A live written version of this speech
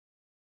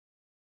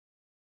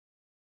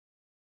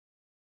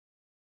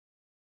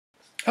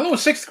Hello,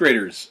 sixth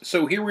graders.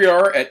 So here we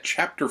are at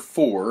chapter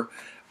 4,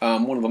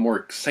 one of the more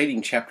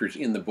exciting chapters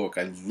in the book.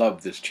 I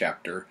love this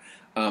chapter.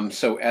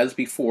 So as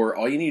before,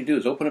 all you need to do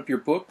is open up your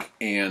book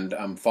and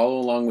follow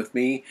along with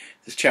me.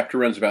 This chapter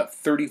runs about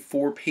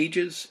 34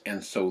 pages,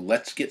 and so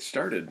let's get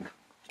started.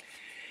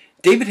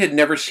 David had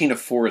never seen a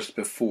forest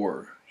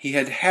before. He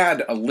had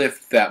had a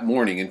lift that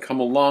morning and come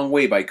a long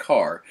way by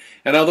car,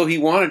 and although he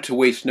wanted to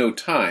waste no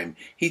time,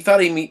 he thought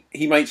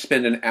he might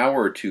spend an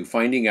hour or two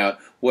finding out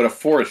what a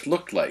forest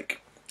looked like.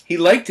 He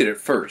liked it at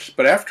first,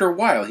 but after a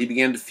while he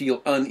began to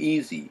feel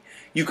uneasy.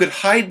 You could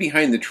hide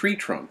behind the tree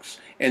trunks,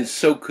 and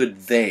so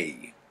could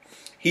they.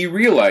 He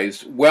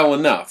realized well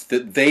enough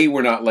that they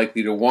were not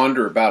likely to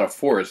wander about a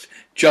forest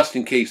just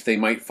in case they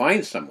might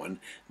find someone.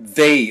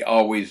 They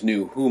always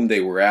knew whom they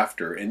were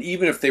after, and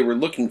even if they were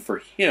looking for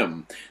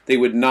him, they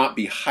would not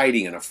be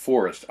hiding in a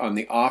forest on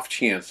the off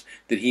chance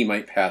that he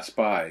might pass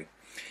by.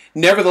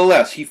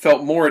 Nevertheless, he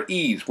felt more at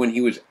ease when he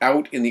was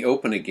out in the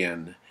open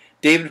again.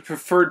 David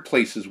preferred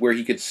places where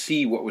he could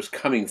see what was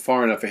coming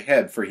far enough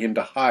ahead for him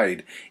to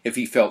hide if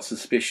he felt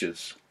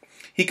suspicious.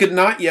 He could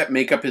not yet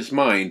make up his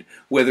mind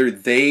whether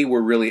they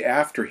were really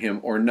after him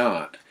or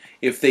not.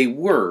 If they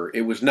were,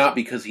 it was not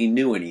because he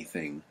knew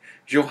anything.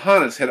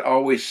 Johannes had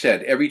always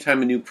said every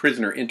time a new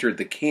prisoner entered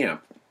the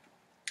camp,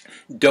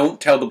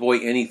 "Don't tell the boy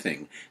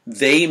anything.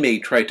 They may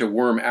try to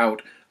worm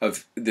out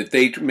of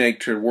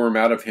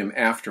him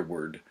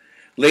afterward."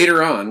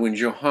 Later on, when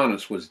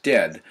Johannes was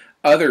dead,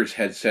 others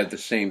had said the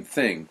same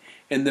thing,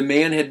 and the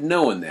man had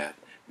known that.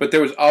 But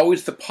there was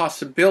always the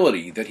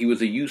possibility that he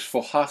was a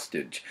useful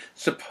hostage.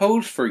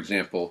 Suppose, for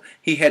example,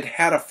 he had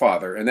had a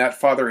father, and that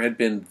father had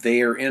been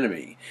their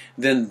enemy.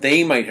 Then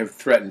they might have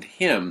threatened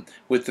him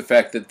with the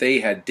fact that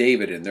they had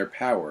David in their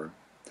power.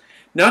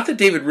 Not that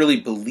David really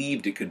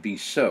believed it could be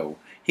so.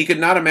 He could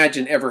not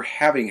imagine ever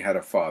having had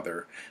a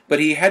father, but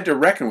he had to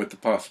reckon with the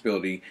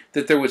possibility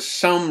that there was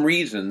some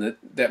reason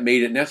that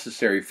made it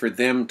necessary for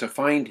them to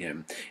find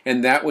him,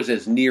 and that was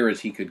as near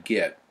as he could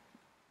get.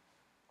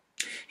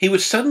 He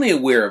was suddenly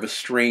aware of a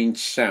strange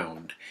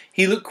sound.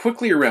 He looked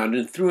quickly around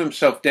and threw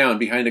himself down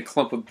behind a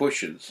clump of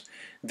bushes.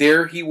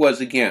 There he was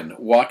again,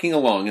 walking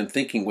along and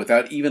thinking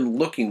without even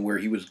looking where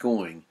he was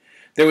going.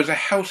 There was a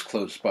house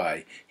close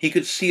by. He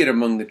could see it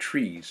among the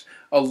trees.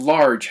 A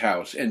large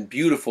house, and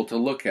beautiful to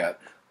look at,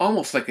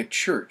 almost like a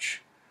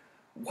church.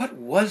 What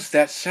was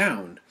that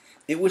sound?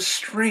 It was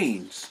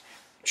strange,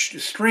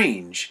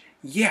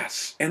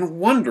 yes, and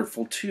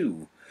wonderful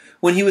too.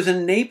 When he was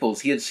in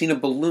Naples, he had seen a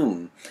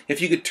balloon.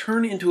 If you could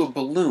turn into a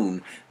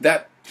balloon,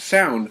 that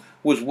sound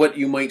was what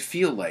you might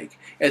feel like,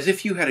 as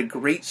if you had a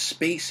great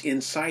space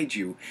inside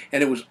you,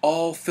 and it was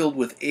all filled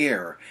with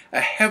air, a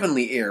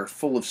heavenly air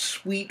full of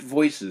sweet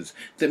voices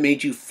that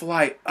made you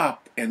fly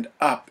up, and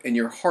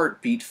your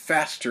heart beat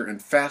faster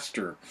and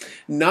faster,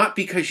 not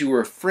because you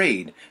were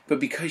afraid, but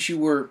because you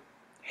were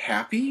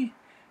happy?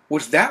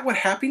 Was that what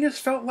happiness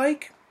felt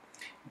like?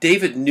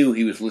 David knew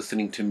he was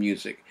listening to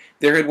music.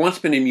 There had once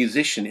been a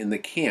musician in the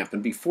camp,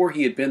 and before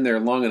he had been there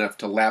long enough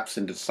to lapse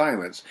into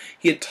silence,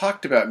 he had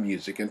talked about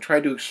music and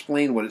tried to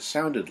explain what it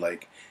sounded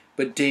like,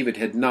 but David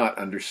had not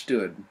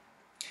understood.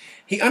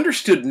 He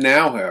understood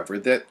now, however,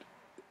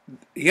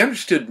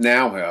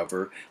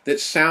 that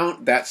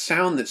sound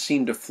that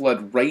seemed to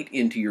flood right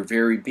into your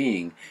very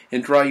being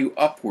and draw you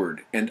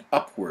upward and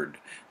upward.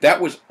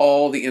 That was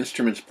all the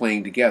instruments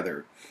playing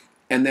together.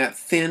 And that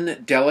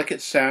thin,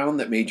 delicate sound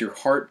that made your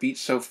heart beat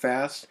so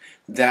fast,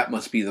 that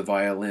must be the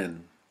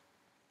violin.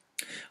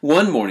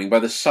 One morning, by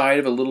the side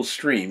of a little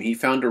stream, he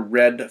found a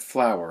red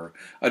flower.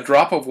 A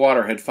drop of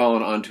water had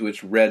fallen onto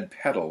its red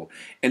petal,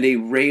 and a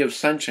ray of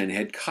sunshine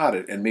had caught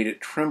it and made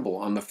it tremble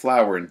on the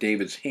flower in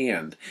David's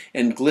hand,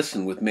 and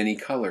glisten with many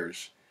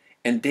colors.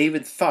 And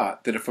David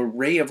thought that if a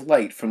ray of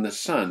light from the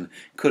sun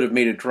could have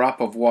made a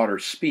drop of water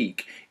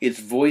speak, its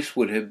voice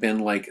would have been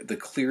like the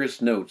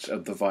clearest notes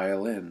of the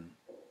violin.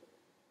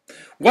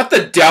 "What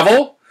the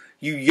devil?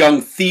 You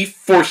young thief,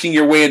 forcing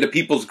your way into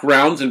people's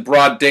grounds in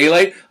broad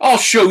daylight. I'll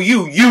show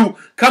you, you!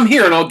 Come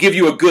here and I'll give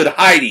you a good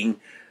hiding."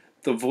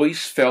 The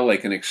voice fell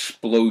like an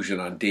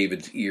explosion on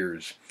David's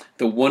ears.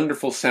 The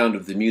wonderful sound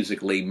of the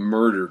music lay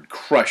murdered,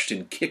 crushed,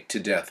 and kicked to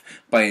death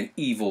by an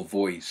evil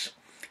voice.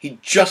 He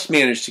just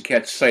managed to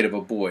catch sight of a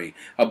boy,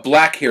 a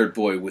black-haired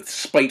boy with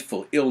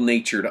spiteful,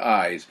 ill-natured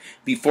eyes,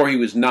 before he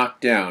was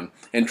knocked down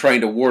and trying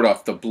to ward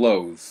off the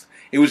blows.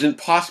 It was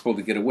impossible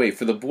to get away,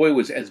 for the boy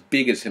was as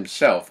big as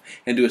himself,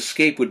 and to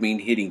escape would mean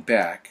hitting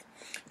back.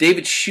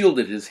 David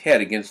shielded his head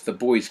against the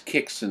boy's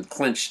kicks and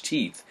clenched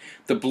teeth.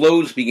 The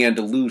blows began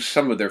to lose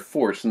some of their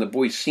force, and the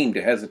boy seemed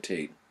to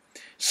hesitate.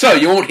 "So,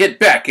 you won't hit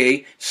back,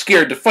 eh?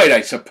 Scared to fight,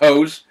 I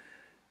suppose?"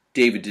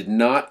 David did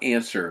not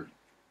answer,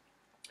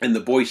 and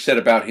the boy set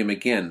about him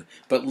again,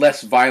 but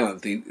less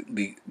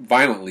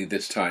violently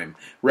this time,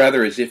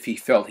 rather as if he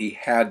felt he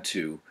had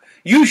to.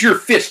 "Use your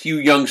fist, you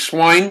young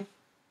swine!"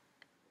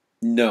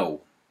 No.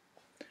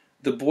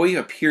 The boy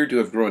appeared to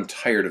have grown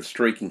tired of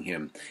striking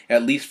him,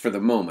 at least for the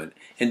moment,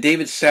 and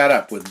David sat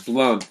up with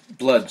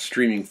blood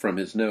streaming from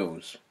his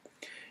nose.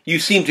 "You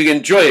seem to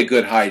enjoy a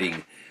good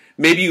hiding.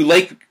 Maybe you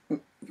like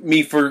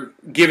me for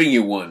giving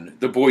you one.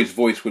 The boy's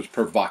voice was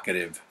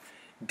provocative.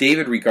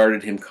 David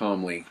regarded him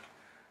calmly.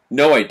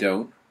 No, I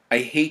don't. I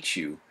hate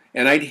you.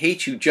 And I'd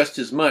hate you just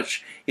as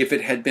much if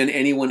it had been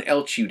anyone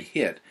else you'd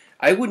hit.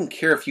 I wouldn't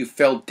care if you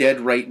fell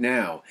dead right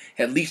now.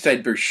 At least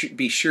I'd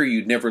be sure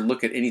you'd never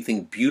look at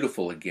anything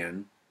beautiful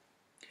again.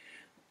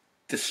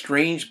 The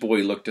strange boy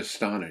looked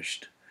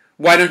astonished.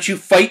 Why don't you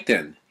fight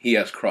then? He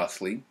asked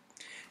crossly.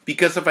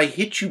 Because if I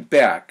hit you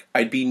back,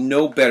 I'd be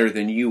no better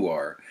than you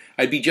are.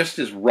 I'd be just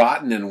as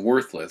rotten and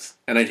worthless,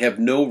 and I'd have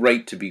no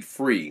right to be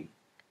free.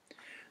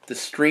 The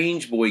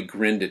strange boy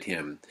grinned at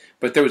him,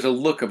 but there was a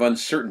look of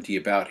uncertainty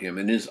about him,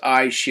 and his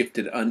eyes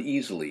shifted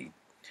uneasily.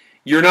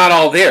 You're not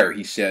all there,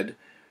 he said.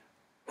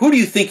 Who do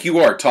you think you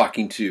are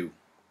talking to?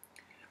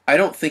 I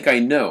don't think I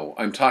know.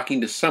 I'm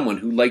talking to someone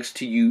who likes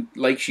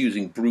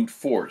using brute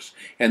force,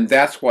 and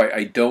that's why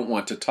I don't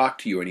want to talk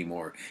to you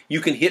anymore.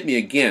 You can hit me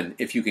again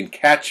if you can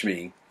catch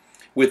me.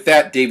 With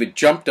that, David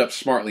jumped up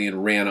smartly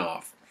and ran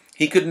off.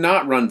 He could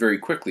not run very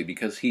quickly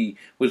because he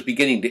was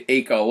beginning to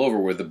ache all over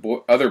where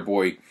the other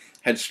boy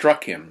had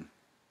struck him.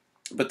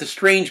 But the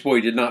strange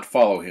boy did not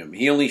follow him.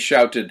 He only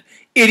shouted,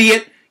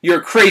 Idiot! You're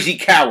a crazy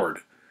coward!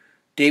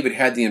 David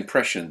had the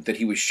impression that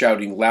he was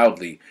shouting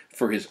loudly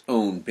for his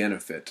own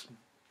benefit.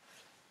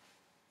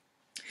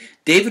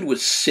 David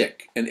was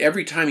sick, and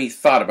every time he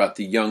thought about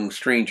the young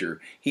stranger,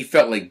 he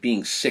felt like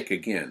being sick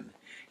again.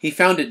 He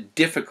found it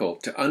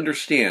difficult to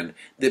understand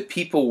that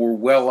people were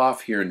well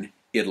off here in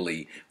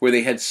Italy, where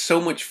they had so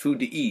much food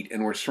to eat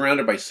and were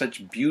surrounded by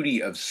such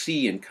beauty of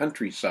sea and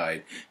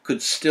countryside,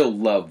 could still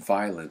love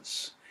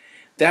violence.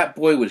 That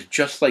boy was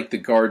just like the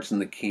guards in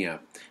the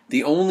camp,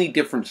 the only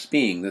difference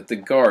being that the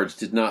guards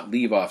did not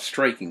leave off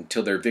striking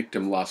till their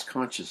victim lost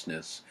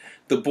consciousness.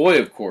 The boy,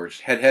 of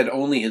course, had had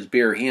only his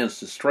bare hands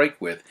to strike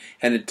with,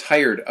 and had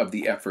tired of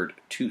the effort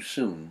too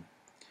soon.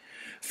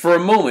 For a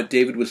moment,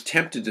 David was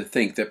tempted to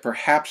think that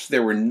perhaps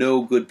there were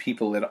no good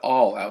people at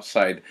all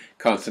outside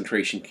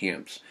concentration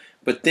camps.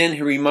 But then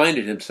he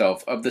reminded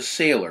himself of the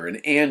sailor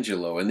and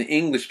Angelo and the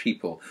English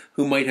people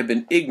who might have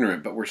been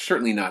ignorant but were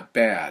certainly not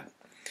bad.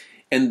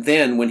 And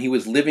then, when he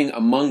was living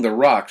among the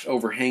rocks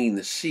overhanging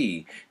the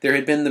sea, there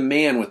had been the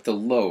man with the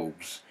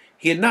loaves.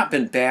 He had not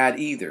been bad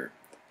either.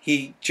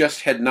 He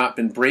just had not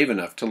been brave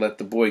enough to let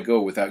the boy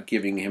go without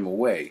giving him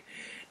away.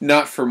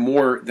 Not for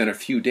more than a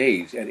few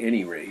days, at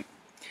any rate.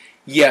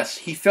 Yes,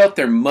 he felt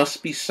there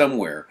must be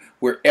somewhere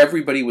where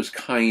everybody was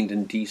kind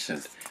and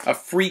decent, a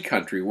free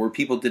country where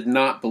people did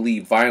not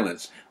believe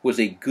violence was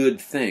a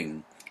good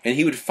thing, and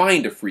he would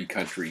find a free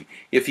country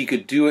if he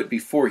could do it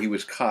before he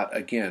was caught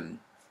again.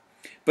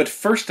 But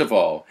first of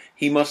all,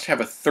 he must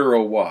have a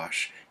thorough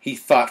wash. He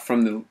thought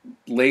from the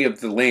lay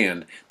of the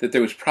land that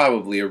there was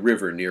probably a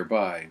river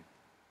nearby.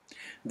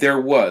 There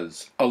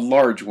was, a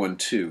large one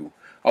too,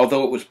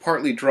 although it was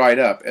partly dried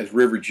up, as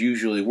rivers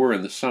usually were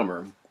in the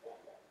summertime.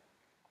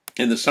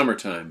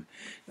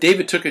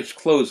 David took his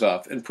clothes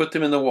off and put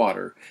them in the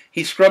water.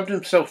 He scrubbed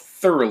himself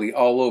thoroughly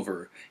all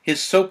over. His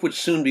soap would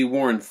soon be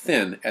worn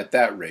thin at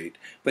that rate,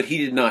 but he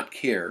did not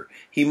care.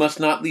 He must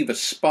not leave a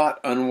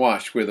spot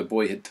unwashed where the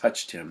boy had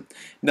touched him.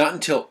 Not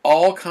until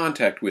all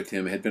contact with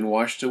him had been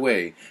washed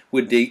away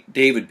would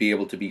David be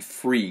able to be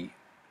free.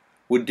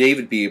 Would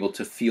David be able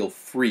to feel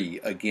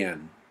free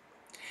again?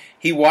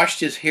 He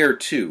washed his hair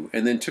too,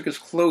 and then took his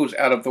clothes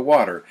out of the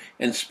water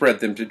and spread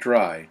them to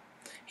dry.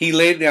 He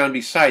lay down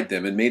beside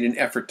them and made an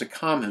effort to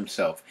calm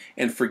himself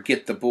and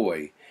forget the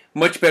boy.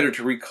 Much better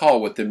to recall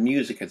what the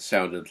music had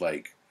sounded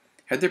like.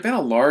 Had there been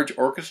a large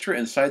orchestra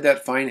inside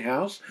that fine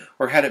house,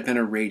 or had it been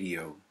a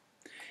radio?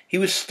 He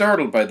was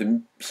startled by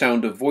the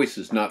sound of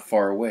voices not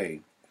far away.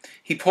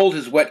 He pulled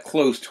his wet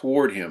clothes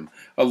toward him.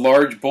 A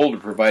large boulder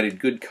provided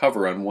good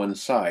cover on one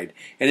side,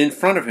 and in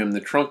front of him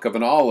the trunk of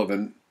an olive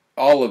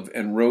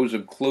and rows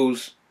of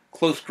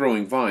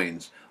close-growing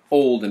vines,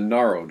 old and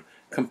gnarled,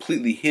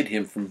 completely hid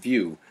him from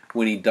view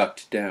when he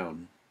ducked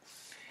down.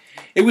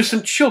 It was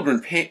some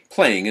children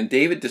playing, and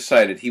David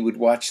decided he would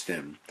watch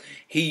them.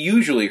 He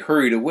usually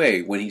hurried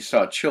away when he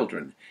saw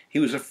children. He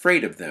was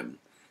afraid of them.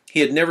 He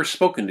had never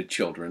spoken to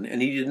children,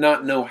 and he did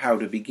not know how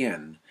to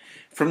begin.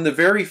 From the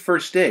very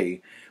first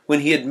day,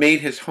 when he had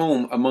made his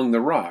home among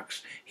the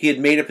rocks, he had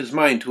made up his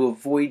mind to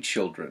avoid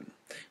children.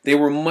 They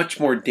were much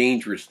more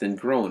dangerous than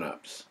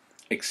grown-ups.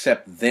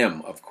 Except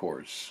them, of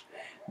course.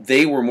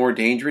 They were more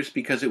dangerous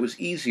because it was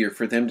easier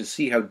for them to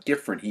see how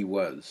different he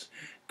was.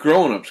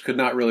 Grown-ups could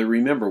not really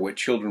remember what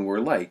children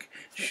were like,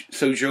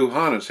 so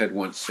Johannes had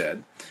once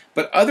said,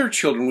 but other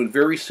children would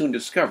very soon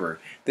discover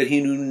that he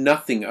knew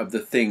nothing of the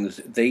things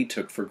they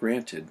took for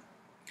granted.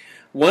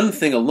 One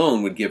thing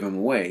alone would give him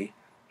away.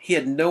 He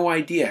had no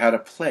idea how to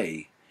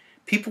play.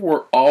 People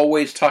were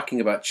always talking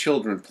about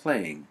children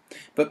playing,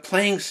 but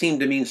playing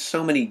seemed to mean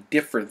so many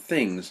different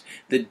things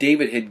that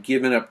David had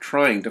given up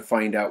trying to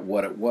find out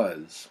what it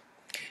was.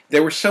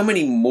 There were so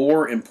many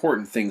more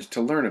important things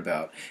to learn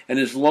about, and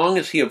as long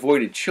as he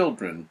avoided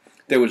children,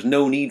 there was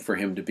no need for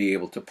him to be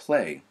able to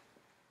play.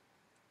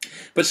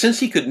 But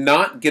since he could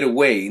not get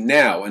away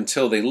now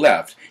until they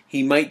left,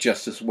 he might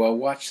just as well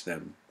watch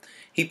them.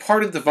 He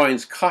parted the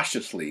vines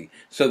cautiously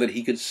so that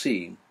he could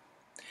see.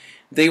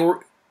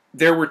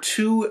 There were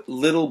two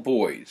little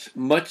boys,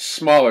 much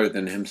smaller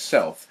than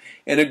himself,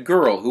 and a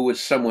girl who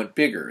was somewhat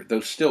bigger, though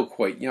still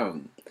quite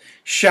young,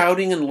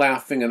 shouting and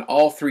laughing and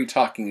all three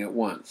talking at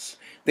once.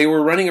 They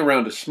were running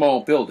around a small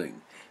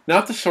building,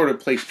 not the sort of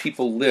place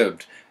people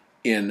lived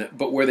in,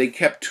 but where they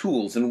kept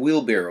tools and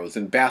wheelbarrows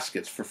and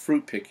baskets for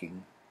fruit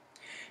picking.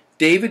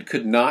 David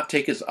could not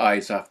take his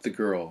eyes off the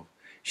girl.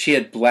 She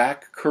had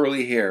black,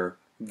 curly hair,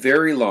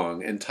 very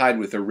long and tied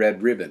with a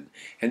red ribbon,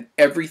 and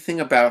everything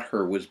about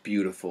her was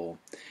beautiful.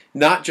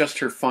 Not just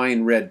her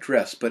fine red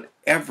dress, but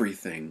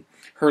everything.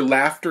 Her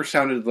laughter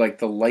sounded like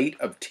the light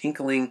of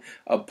tinkling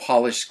of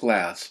polished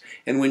glass,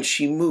 and when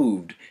she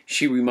moved,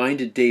 she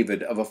reminded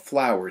David of a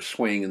flower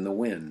swaying in the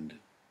wind.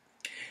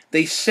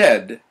 They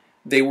said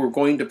they were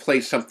going to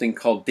play something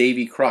called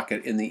Davy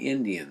Crockett and the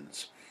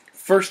Indians.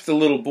 First, the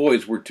little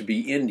boys were to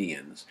be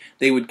Indians.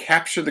 They would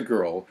capture the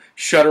girl,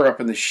 shut her up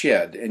in the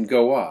shed, and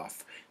go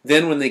off.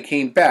 Then, when they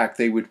came back,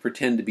 they would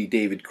pretend to be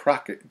Davy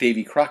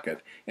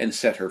Crockett and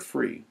set her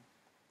free.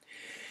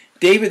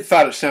 David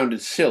thought it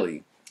sounded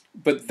silly,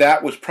 but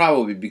that was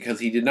probably because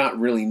he did not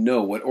really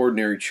know what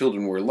ordinary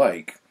children were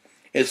like.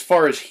 As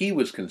far as he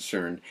was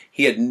concerned,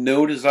 he had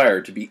no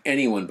desire to be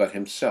anyone but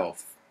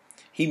himself.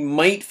 He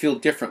might feel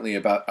differently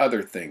about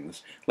other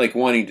things, like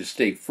wanting to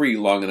stay free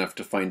long enough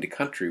to find a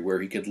country where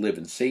he could live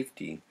in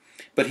safety,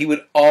 but he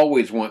would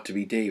always want to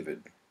be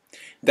David.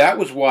 That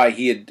was why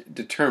he had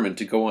determined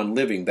to go on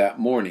living that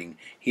morning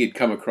he had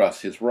come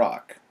across his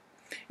rock.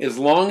 As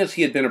long as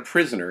he had been a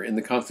prisoner in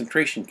the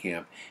concentration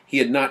camp, he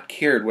had not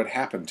cared what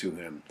happened to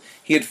him.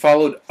 He had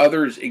followed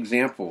others'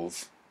 example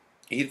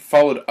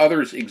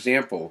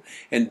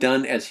and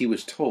done as he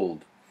was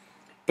told.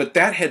 But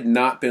that had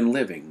not been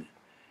living.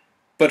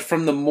 But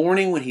from the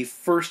morning when he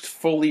first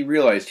fully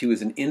realized he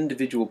was an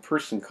individual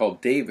person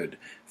called David,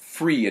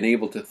 free and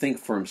able to think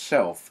for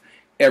himself,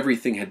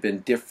 everything had been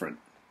different.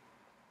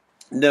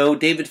 No,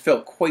 David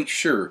felt quite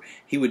sure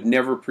he would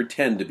never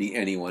pretend to be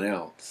anyone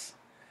else.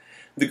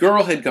 The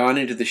girl had gone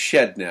into the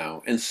shed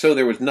now, and so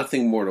there was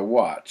nothing more to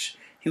watch.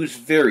 He was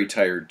very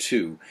tired,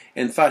 too,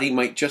 and thought he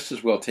might just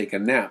as well take a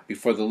nap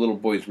before the little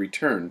boys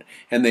returned,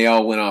 and they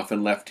all went off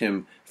and left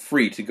him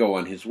free to go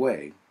on his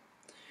way.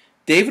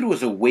 David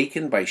was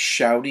awakened by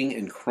shouting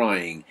and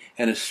crying,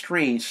 and a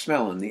strange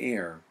smell in the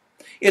air.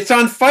 "It's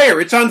on fire!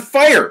 It's on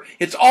fire!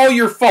 It's all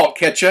your fault,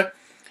 Ketcha!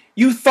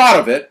 You thought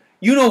of it!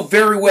 You know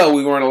very well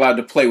we weren't allowed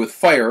to play with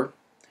fire."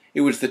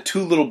 It was the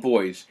two little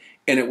boys,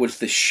 and it was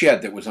the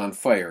shed that was on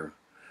fire.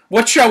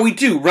 "What shall we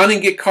do? Run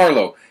and get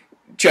Carlo,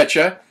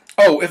 Ketcha.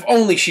 Oh, if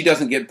only she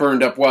doesn't get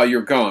burned up while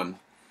you're gone."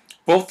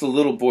 Both the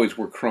little boys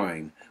were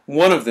crying.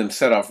 One of them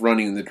set off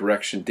running in the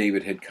direction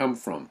David had come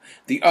from.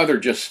 The other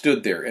just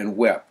stood there and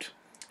wept.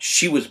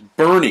 She was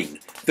burning.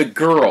 The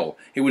girl.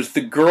 It was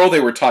the girl they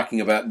were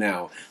talking about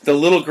now. The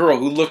little girl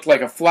who looked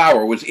like a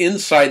flower was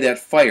inside that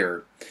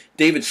fire.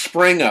 David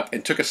sprang up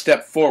and took a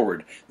step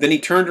forward. Then he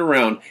turned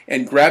around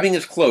and, grabbing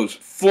his clothes,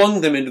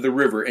 flung them into the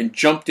river and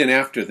jumped in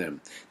after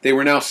them. They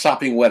were now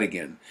sopping wet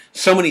again.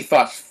 So many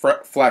thoughts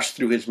flashed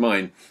through his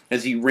mind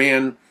as he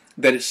ran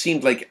that it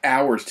seemed like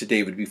hours to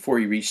David before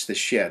he reached the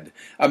shed.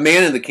 A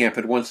man in the camp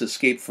had once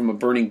escaped from a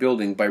burning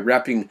building by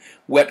wrapping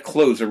wet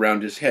clothes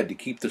around his head to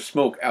keep the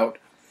smoke out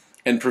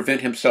and prevent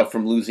himself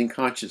from losing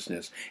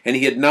consciousness, and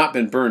he had not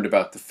been burned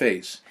about the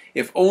face.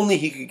 If only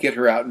he could get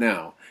her out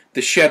now.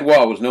 The shed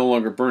wall was no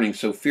longer burning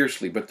so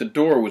fiercely, but the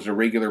door was a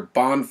regular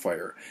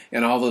bonfire,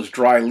 and all those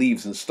dry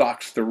leaves and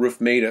stalks the roof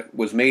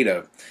was made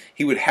of.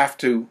 He would have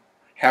to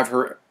have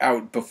her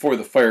out before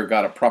the fire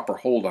got a proper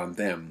hold on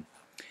them.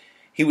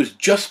 He was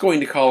just going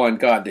to call on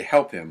God to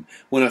help him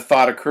when a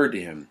thought occurred to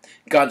him.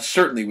 God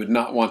certainly would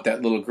not want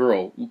that little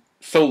girl,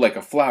 so like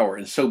a flower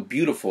and so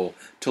beautiful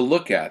to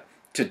look at,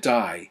 to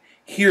die.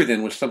 Here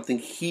then was something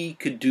he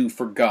could do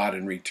for God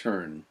in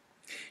return.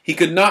 He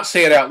could not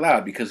say it out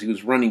loud because he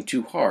was running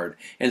too hard,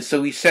 and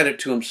so he said it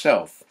to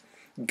himself.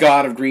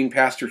 "God of green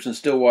pastures and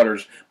still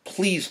waters,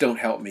 please don't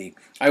help me.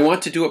 I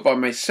want to do it by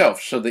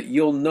myself so that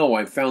you'll know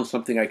I've found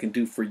something I can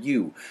do for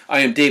you. I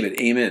am David,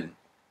 amen."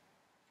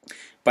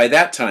 By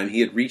that time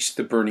he had reached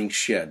the burning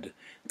shed.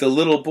 The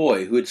little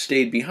boy who had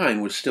stayed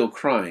behind was still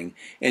crying,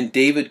 and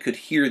David could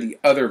hear the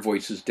other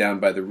voices down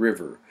by the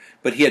river,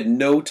 but he had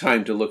no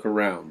time to look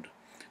around.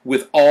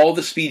 With all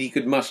the speed he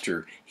could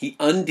muster, he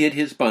undid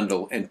his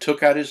bundle and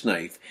took out his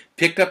knife,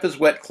 picked up his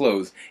wet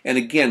clothes, and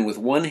again with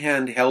one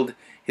hand held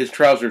his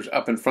trousers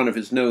up in front of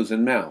his nose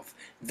and mouth.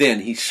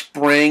 Then he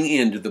sprang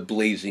into the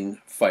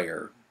blazing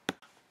fire.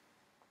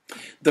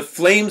 The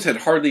flames had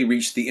hardly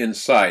reached the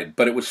inside,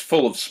 but it was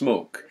full of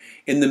smoke.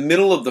 In the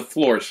middle of the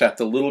floor sat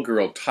the little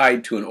girl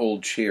tied to an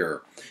old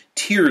chair.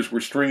 Tears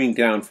were streaming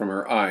down from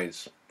her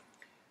eyes,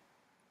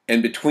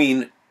 and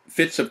between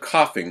fits of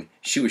coughing,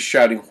 she was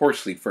shouting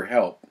hoarsely for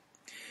help.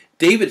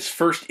 David's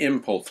first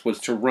impulse was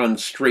to run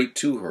straight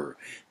to her.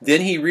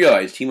 Then he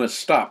realized he must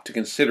stop to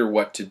consider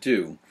what to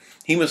do.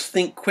 He must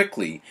think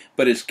quickly,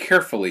 but as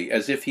carefully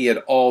as if he had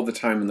all the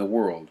time in the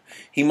world.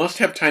 He must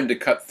have time to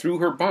cut through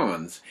her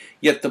bonds,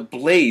 yet the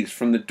blaze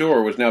from the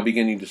door was now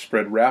beginning to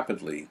spread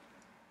rapidly,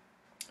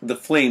 the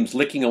flames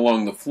licking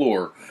along the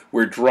floor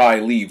where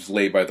dry leaves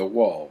lay by the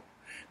wall.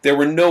 There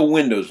were no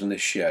windows in the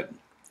shed.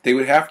 They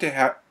would have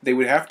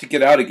to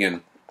get out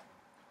again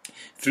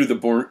through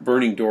the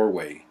burning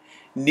doorway.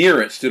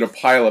 Near it stood a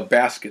pile of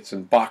baskets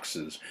and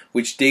boxes,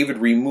 which David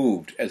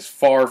removed as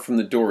far from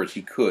the door as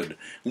he could,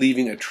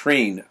 leaving a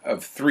train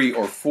of 3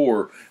 or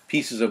 4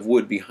 pieces of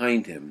wood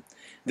behind him.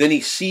 Then he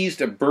seized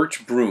a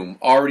birch broom,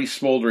 already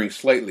smoldering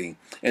slightly,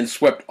 and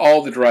swept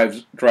all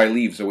the dry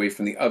leaves away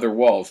from the other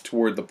walls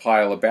toward the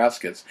pile of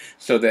baskets,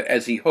 so that,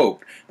 as he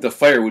hoped, the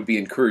fire would be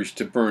encouraged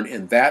to burn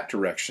in that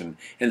direction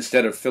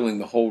instead of filling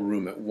the whole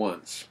room at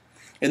once.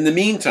 In the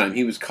meantime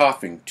he was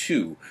coughing,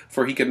 too,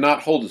 for he could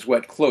not hold his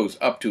wet clothes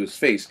up to his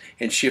face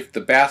and shift the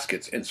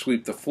baskets and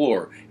sweep the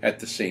floor at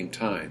the same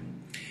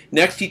time.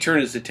 Next he turned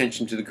his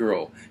attention to the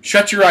girl.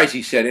 "Shut your eyes,"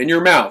 he said, "and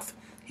your mouth."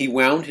 He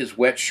wound his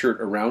wet shirt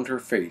around her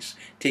face,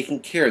 taking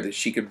care that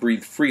she could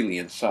breathe freely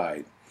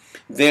inside.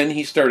 Then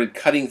he started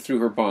cutting through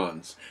her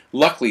bonds.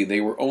 Luckily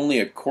they were only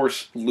a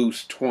coarse,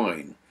 loose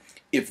twine.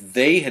 If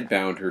they had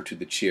bound her to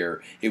the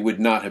chair, it would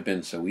not have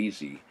been so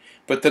easy.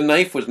 But the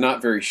knife was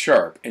not very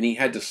sharp, and he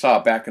had to saw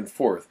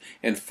backward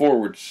and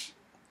forward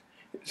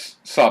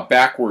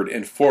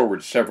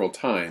several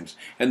times,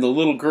 and the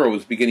little girl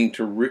was beginning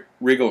to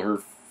wriggle her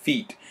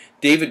feet.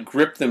 David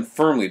gripped them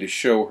firmly to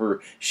show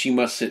her she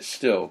must sit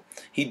still.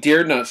 He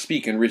dared not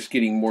speak and risk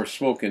getting more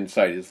smoke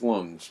inside his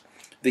lungs.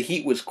 The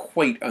heat was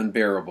quite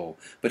unbearable,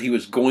 but he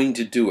was going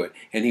to do it,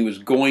 and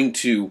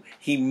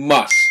he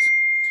must.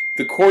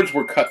 The cords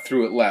were cut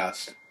through at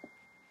last.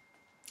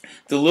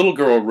 The little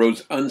girl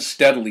rose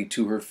unsteadily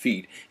to her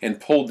feet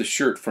and pulled the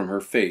shirt from her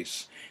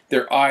face.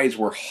 Their eyes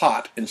were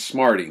hot and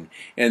smarting,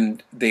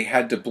 and they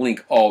had to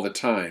blink all the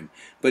time.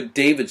 But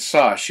David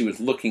saw she was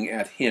looking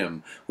at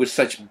him with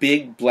such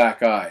big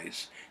black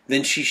eyes.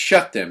 Then she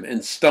shut them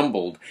and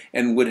stumbled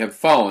and would have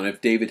fallen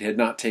if David had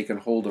not taken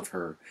hold of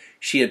her.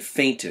 She had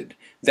fainted.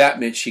 That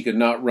meant she could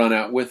not run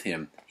out with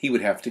him. He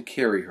would have to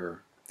carry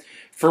her.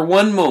 For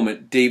one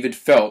moment David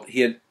felt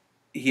he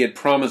had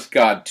promised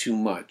God too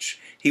much.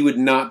 He would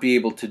not be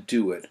able to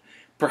do it.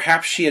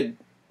 Perhaps she had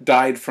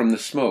died from the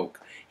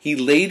smoke. He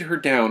laid her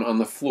down on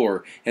the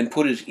floor and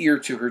put his ear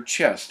to her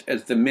chest,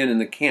 as the men in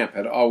the camp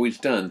had always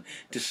done,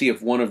 to see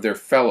if one of their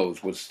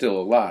fellows was still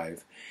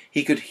alive.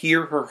 He could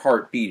hear her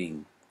heart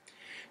beating.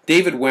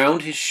 David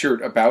wound his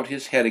shirt about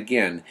his head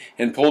again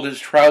and pulled his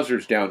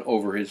trousers down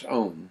over his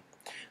own.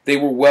 They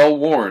were well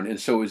worn, and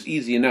so it was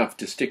easy enough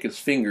to stick his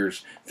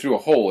fingers through a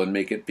hole and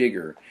make it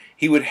bigger.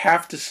 He would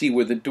have to see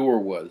where the door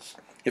was.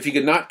 If he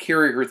could not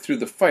carry her through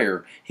the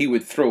fire, he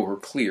would throw her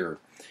clear.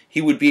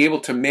 He would be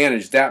able to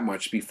manage that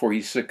much before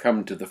he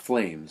succumbed to the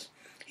flames.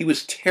 He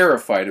was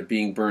terrified of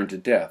being burned to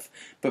death,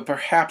 but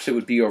perhaps it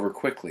would be over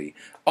quickly,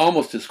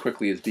 almost as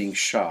quickly as being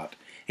shot.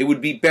 It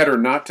would be better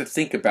not to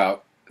think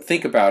about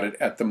it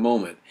at the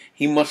moment.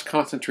 He must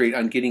concentrate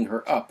on getting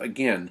her up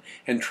again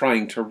and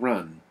trying to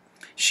run.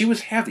 She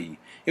was heavy.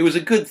 It was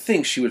a good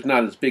thing she was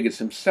not as big as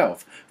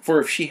himself, for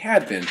if she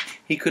had been,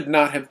 he could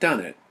not have done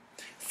it.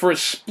 For a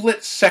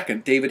split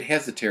second David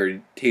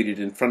hesitated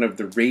in front of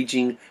the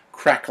raging,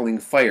 crackling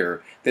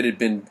fire that had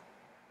been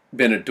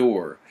a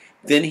door.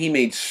 Then he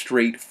made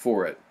straight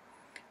for it.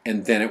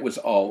 And then it was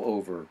all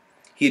over.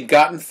 He had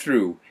gotten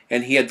through,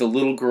 and he had the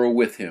little girl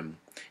with him.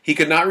 He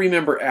could not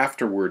remember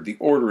afterward the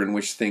order in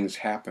which things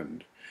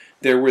happened.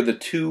 There were the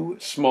 2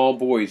 small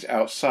boys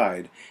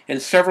outside,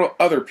 and several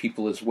other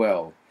people as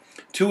well.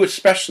 2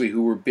 especially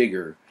who were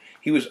bigger.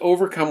 He was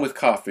overcome with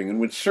coughing, and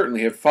would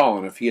certainly have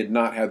fallen if he had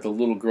not had the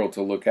little girl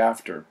to look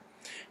after.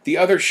 The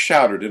others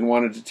shouted and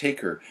wanted to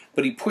take her,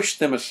 but he pushed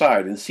them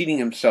aside, and seating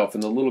himself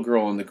and the little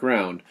girl on the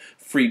ground,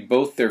 freed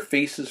both their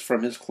faces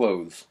from his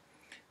clothes.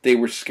 They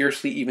were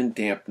scarcely even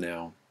damp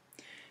now.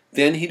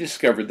 Then he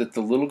discovered that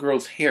the little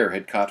girl's hair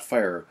had caught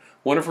fire.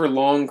 One of her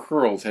long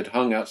curls had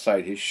hung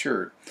outside his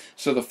shirt,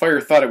 so the fire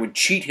thought it would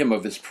cheat him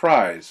of his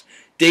prize.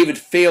 David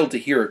failed to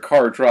hear a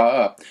car draw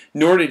up,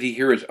 nor did he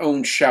hear his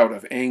own shout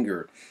of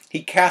anger.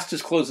 He cast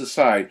his clothes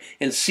aside,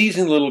 and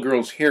seizing the little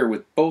girl's hair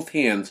with both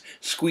hands,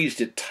 squeezed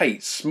it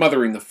tight,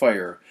 smothering the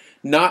fire,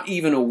 not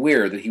even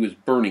aware that he was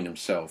burning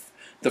himself.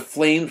 The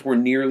flames were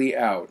nearly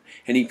out,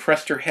 and he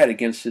pressed her head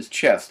against his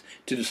chest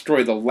to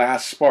destroy the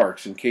last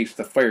sparks in case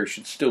the fire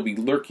should still be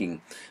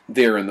lurking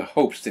there, in the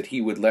hopes that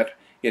he would let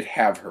it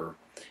have her.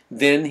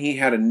 Then he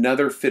had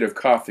another fit of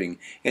coughing,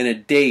 and a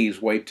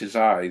daze wiped his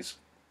eyes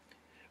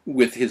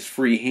with his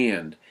free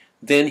hand.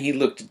 Then he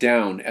looked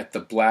down at the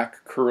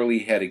black, curly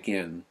head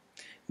again.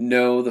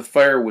 No, the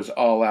fire was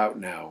all out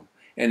now,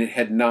 and it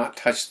had not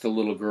touched the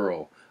little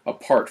girl,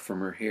 apart from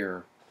her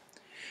hair.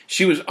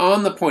 She was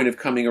on the point of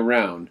coming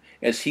around,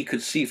 as he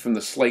could see from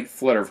the slight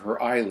flutter of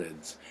her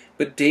eyelids,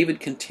 but David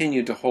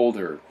continued to hold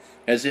her,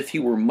 as if he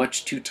were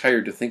much too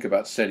tired to think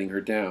about setting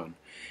her down.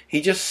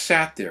 He just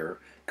sat there,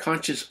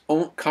 conscious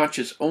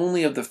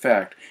only of the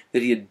fact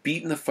that he had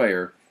beaten the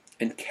fire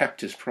and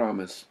kept his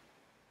promise.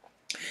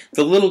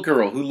 The little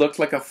girl, who looked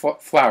like a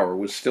flower,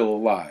 was still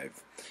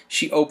alive.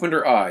 She opened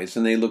her eyes,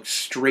 and they looked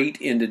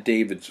straight into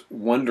David's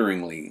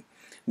wonderingly,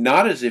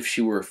 not as if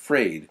she were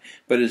afraid,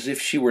 but as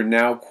if she were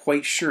now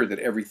quite sure that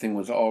everything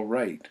was all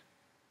right.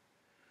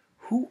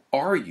 "Who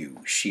are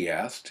you?" she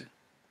asked.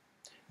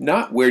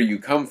 Not where you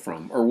come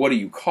from, or what are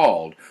you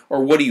called,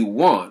 or what do you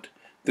want,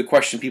 the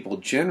question people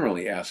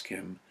generally ask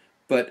him,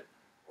 but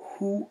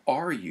who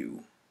are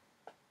you?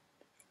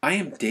 "I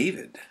am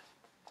David."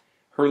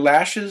 Her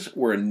lashes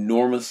were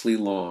enormously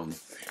long.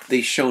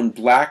 They shone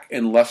black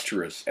and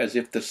lustrous as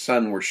if the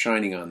sun were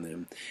shining on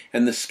them,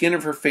 and the skin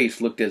of her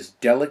face looked as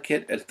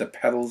delicate as the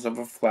petals of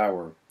a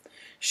flower.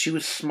 She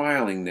was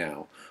smiling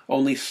now,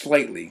 only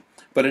slightly,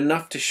 but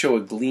enough to show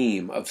a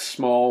gleam of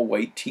small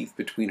white teeth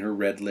between her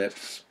red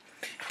lips.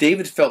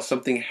 David felt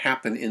something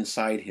happen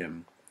inside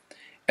him,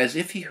 as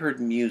if he heard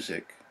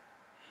music,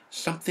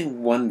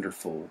 something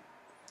wonderful,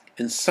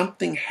 and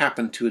something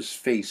happened to his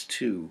face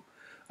too,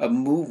 a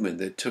movement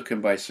that took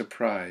him by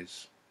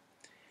surprise.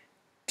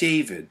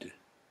 "David,"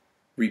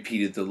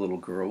 repeated the little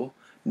girl,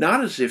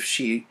 not as if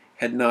she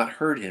had not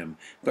heard him,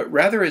 but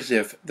rather as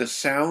if the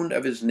sound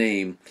of his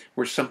name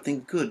were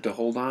something good to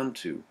hold on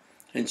to,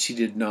 and she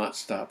did not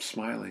stop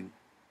smiling.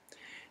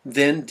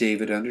 Then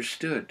David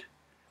understood.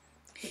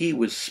 He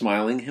was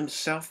smiling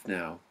himself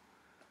now.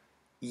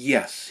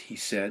 "Yes," he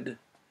said.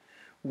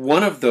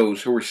 One of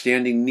those who were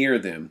standing near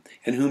them,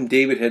 and whom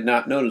David had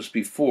not noticed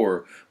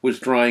before, was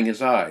drying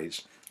his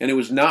eyes, and it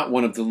was not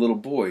one of the little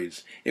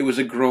boys. It was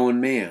a grown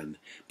man,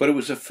 but it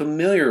was a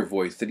familiar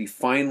voice that he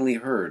finally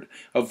heard,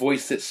 a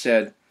voice that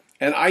said,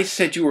 "And I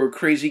said you were a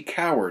crazy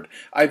coward.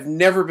 I've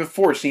never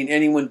before seen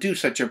anyone do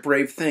such a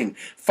brave thing.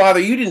 Father,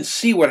 you didn't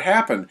see what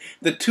happened.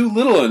 The two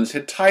little ones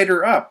had tied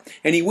her up,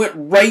 and he went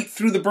right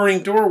through the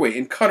burning doorway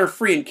and cut her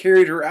free and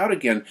carried her out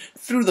again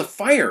through the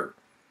fire."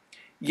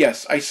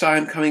 "Yes, I saw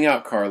him coming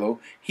out, Carlo.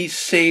 He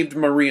saved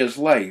Maria's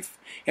life,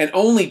 and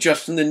only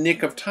just in the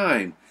nick of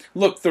time.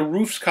 Look, the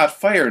roof's caught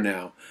fire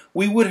now.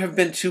 We would have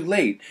been too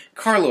late.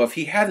 Carlo, if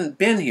he hadn't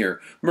been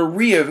here,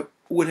 Maria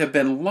would have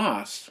been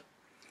lost.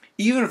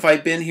 Even if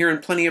I'd been here in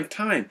plenty of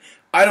time,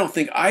 I don't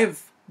think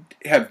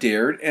have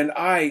dared, and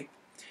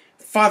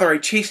Father, I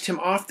chased him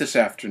off this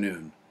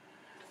afternoon."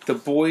 The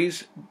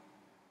boys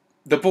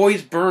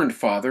burned,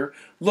 Father.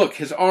 Look,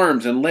 his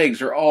arms and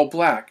legs are all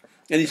black,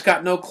 and he's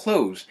got no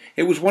clothes.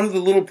 It was one of the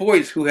little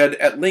boys who had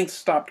at length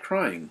stopped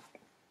crying."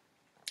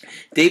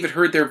 David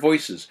heard their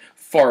voices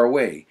far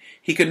away.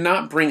 He could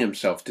not bring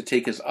himself to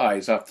take his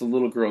eyes off the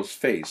little girl's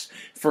face,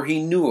 for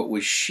he knew it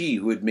was she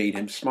who had made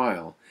him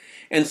smile.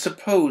 And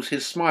suppose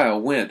his smile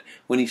went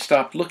when he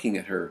stopped looking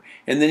at her,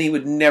 and then he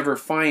would never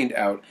find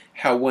out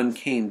how one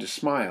came to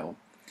smile.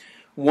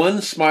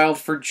 One smiled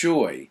for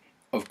joy,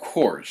 of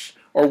course,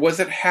 or was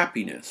it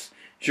happiness?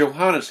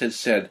 Johannes had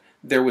said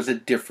there was a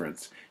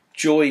difference.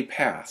 Joy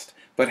passed,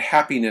 but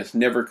happiness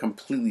never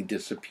completely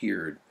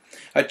disappeared.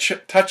 A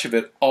touch of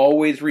it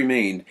always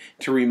remained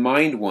to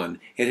remind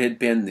one it had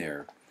been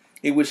there.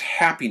 It was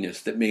happiness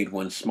that made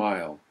one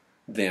smile.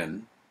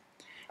 Then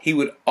he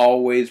would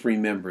always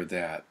remember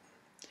that.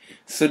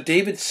 So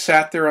David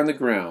sat there on the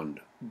ground,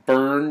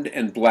 burned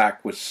and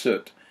black with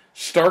soot,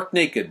 stark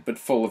naked but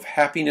full of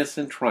happiness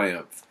and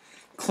triumph,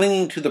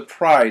 clinging to the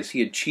prize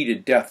he had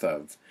cheated death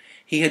of.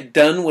 He had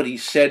done what he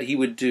said he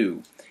would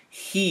do.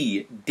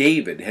 He,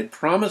 David, had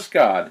promised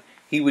God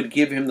he would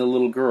give him the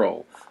little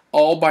girl,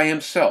 all by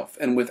himself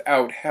and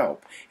without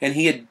help, and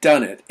he had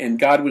done it, and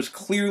God was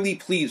clearly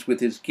pleased with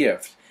his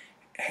gift.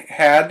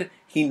 Had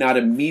he not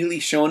immediately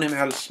shown him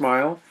how to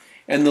smile?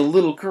 And the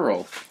little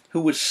girl,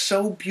 who was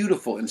so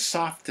beautiful and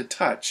soft to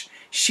touch,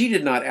 she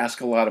did not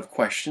ask a lot of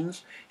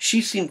questions.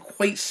 She seemed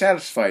quite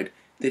satisfied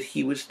that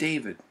he was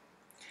David.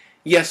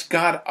 Yes,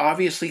 God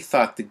obviously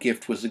thought the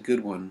gift was a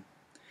good one.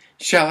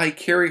 "Shall I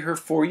carry her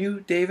for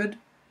you, David?"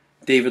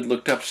 David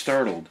looked up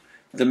startled.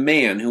 The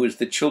man, who was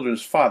the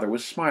children's father,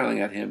 was smiling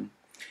at him.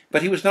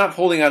 But he was not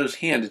holding out his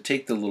hand to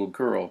take the little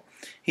girl.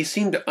 He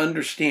seemed to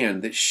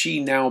understand that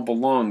she now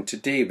belonged to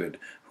David,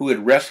 who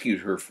had rescued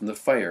her from the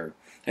fire,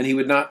 and he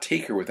would not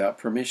take her without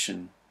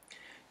permission.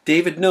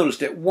 David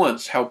noticed at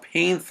once how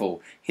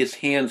painful his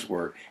hands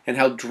were, and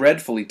how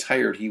dreadfully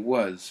tired he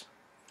was.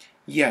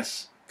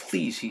 "Yes,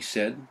 please," he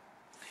said.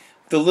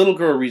 The little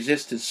girl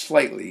resisted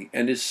slightly,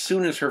 and as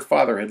soon as her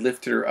father had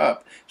lifted her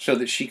up so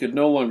that she could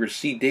no longer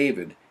see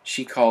David,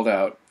 she called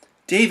out,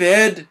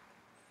 "David!"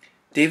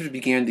 David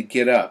began to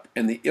get up,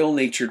 and the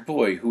ill-natured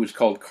boy, who was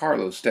called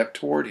Carlo, stepped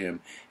toward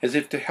him, as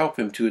if to help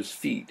him to his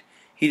feet.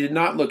 He did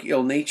not look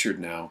ill-natured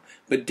now,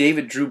 but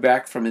David drew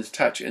back from his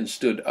touch and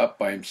stood up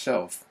by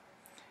himself.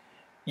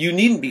 "You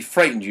needn't be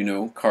frightened, you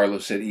know," Carlo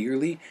said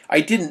eagerly.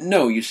 "I didn't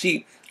know. You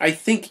see, I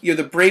think you're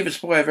the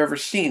bravest boy I've ever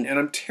seen, and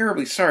I'm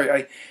terribly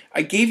sorry.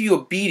 I gave you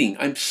a beating.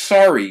 I'm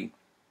sorry."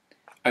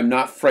 "I'm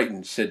not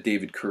frightened," said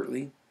David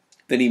curtly.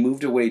 Then he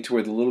moved away to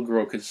where the little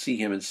girl could see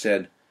him and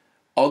said,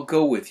 "I'll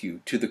go with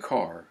you to the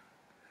car."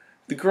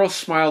 The girl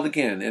smiled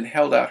again and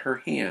held out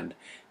her hand.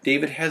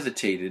 David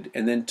hesitated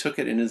and then took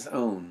it in his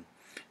own.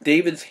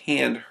 David's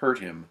hand hurt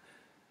him.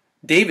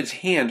 "David's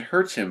hand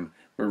hurts him,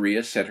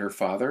 Maria," said her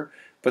father,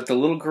 but the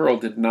little girl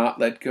did not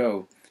let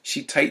go.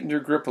 She tightened her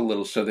grip a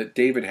little so that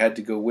David had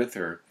to go with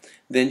her.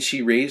 Then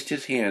she raised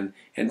his hand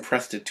and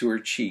pressed it to her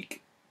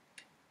cheek.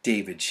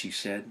 "David," she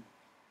said.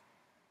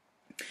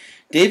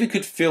 David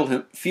could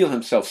feel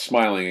himself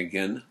smiling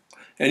again,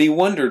 and he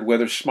wondered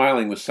whether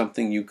smiling was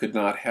something you could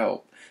not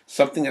help,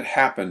 something that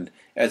happened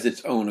as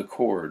its own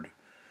accord.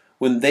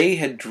 When they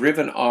had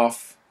driven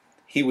off,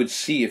 he would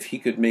see if he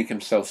could make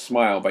himself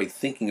smile by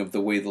thinking of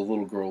the way the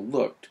little girl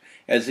looked,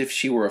 as if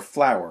she were a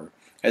flower,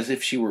 as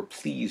if she were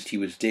pleased he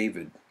was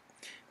David.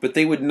 But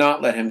they would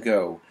not let him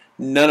go.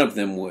 None of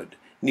them would.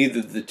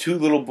 Neither the two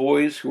little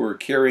boys who were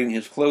carrying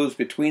his clothes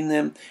between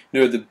them,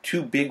 nor the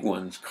two big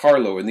ones,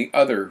 Carlo and the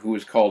other who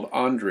was called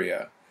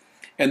Andrea.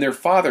 And their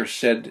father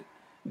said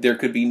there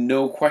could be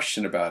no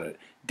question about it.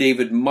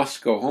 David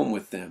must go home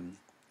with them.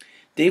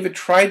 David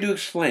tried to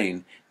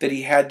explain that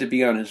he had to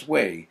be on his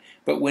way,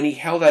 but when he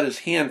held out his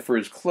hand for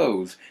his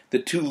clothes, the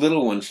two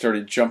little ones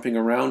started jumping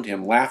around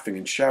him, laughing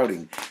and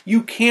shouting,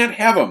 "You can't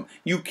have 'em!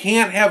 You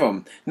can't have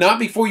 'em! Not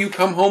before you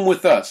come home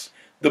with us!"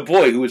 The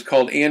boy, who was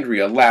called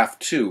Andrea, laughed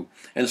too,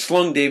 and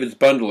slung David's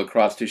bundle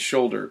across his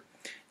shoulder.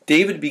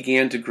 David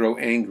began to grow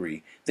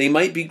angry. They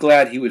might be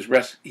glad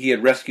he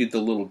had rescued the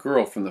little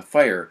girl from the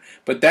fire,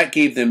 but that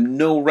gave them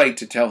no right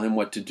to tell him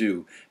what to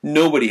do.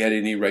 Nobody had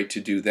any right to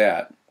do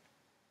that.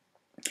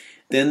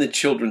 Then the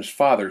children's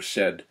father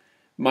said,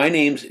 "My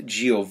name's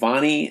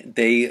Giovanni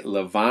de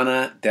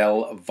Lavana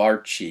del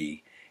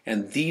Varchi,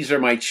 and these are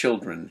my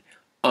children,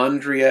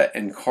 Andrea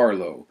and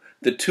Carlo,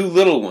 the two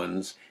little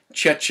ones,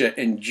 Cecca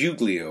and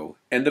Giulio,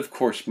 and of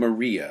course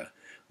Maria.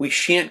 We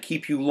shan't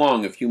keep you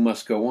long if you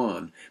must go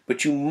on,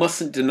 but you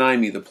mustn't deny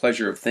me the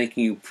pleasure of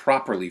thanking you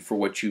properly for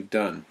what you've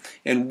done.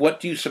 And what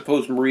do you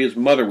suppose Maria's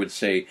mother would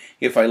say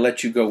if I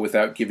let you go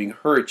without giving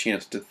her a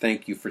chance to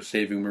thank you for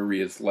saving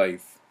Maria's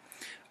life?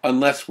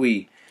 Unless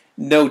we...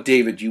 No,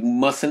 David, you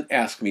mustn't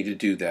ask me to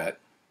do that."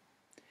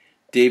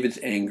 David's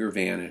anger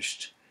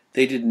vanished.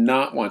 They did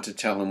not want to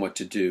tell him what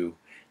to do.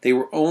 They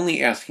were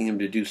only asking him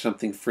to do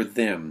something for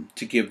them,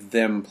 to give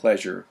them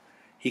pleasure.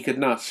 He could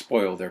not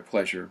spoil their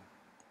pleasure.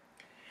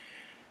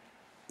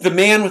 The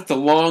man with the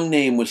long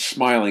name was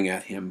smiling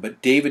at him,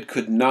 but David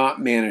could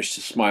not manage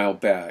to smile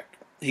back.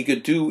 He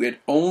could do it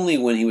only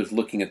when he was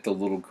looking at the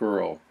little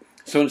girl.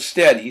 So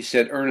instead he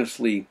said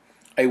earnestly,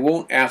 "I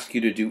won't ask you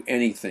to do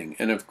anything,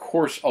 and of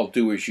course I'll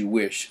do as you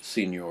wish,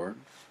 Signor."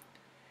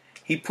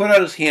 He put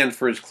out his hand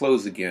for his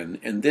clothes again,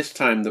 and this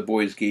time the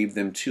boys gave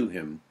them to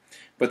him.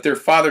 But their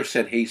father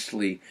said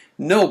hastily,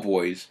 "No,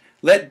 boys,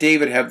 let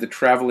David have the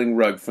traveling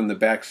rug from the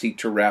back seat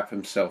to wrap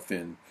himself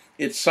in.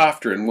 It's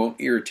softer and won't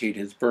irritate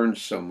his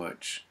burns so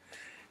much."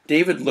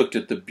 David looked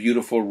at the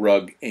beautiful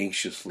rug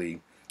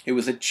anxiously. It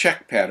was a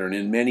check pattern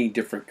in many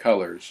different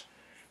colors.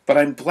 "But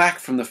I'm black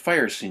from the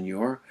fire,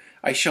 Signor.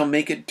 I shall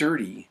make it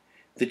dirty."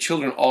 The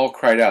children all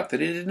cried out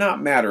that it did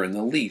not matter in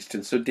the least,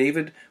 and so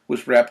David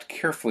was wrapped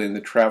carefully in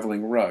the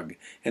traveling rug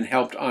and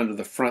helped onto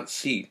the front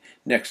seat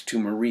next to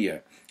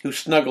Maria, who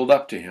snuggled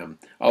up to him,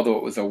 although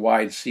it was a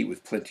wide seat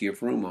with plenty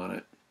of room on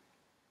it.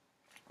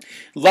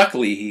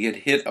 Luckily, he had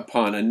hit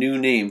upon a new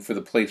name for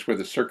the place where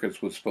the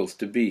circus was supposed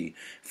to be,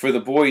 for the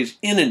boys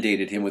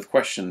inundated him with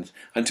questions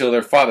until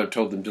their father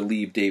told them to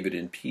leave David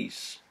in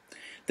peace.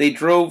 They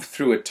drove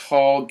through a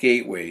tall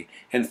gateway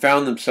and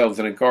found themselves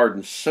in a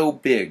garden so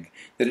big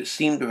that it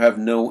seemed to have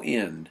no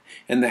end,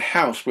 and the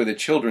house where the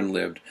children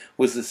lived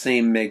was the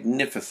same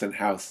magnificent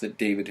house that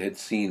David had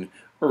seen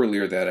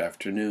earlier that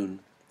afternoon.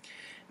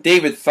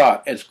 David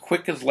thought as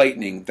quick as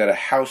lightning that a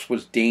house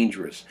was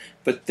dangerous,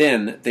 but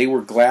then they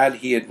were glad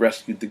he had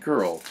rescued the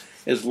girl.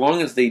 As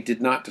long as they did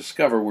not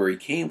discover where he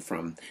came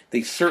from,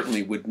 they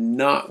certainly would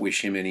not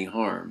wish him any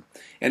harm,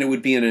 and it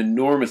would be an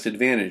enormous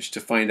advantage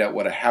to find out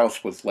what a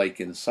house was like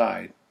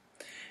inside.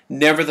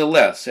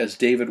 Nevertheless, as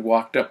David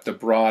walked up the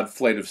broad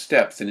flight of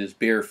steps in his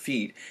bare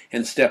feet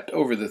and stepped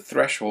over the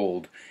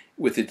threshold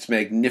with its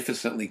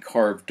magnificently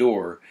carved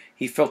door,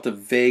 he felt a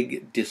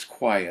vague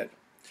disquiet.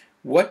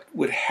 What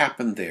would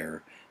happen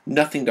there?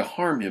 Nothing to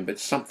harm him, but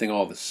something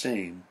all the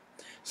same.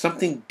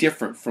 Something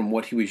different from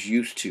what he was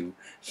used to,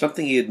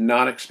 something he had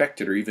not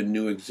expected or even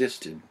knew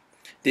existed.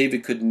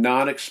 David could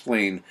not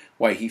explain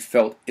why he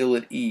felt ill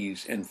at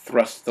ease and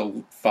thrust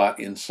the thought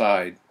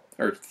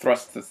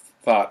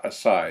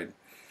aside.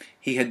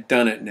 He had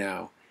done it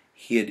now.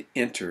 He had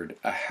entered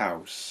a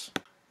house.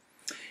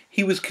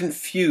 He was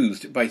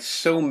confused by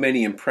so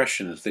many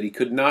impressions that he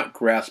could not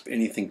grasp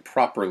anything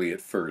properly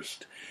at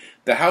first.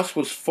 The house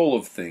was full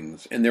of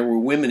things, and there were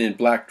women in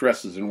black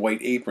dresses and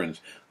white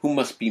aprons who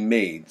must be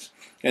maids,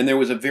 and there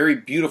was a very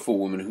beautiful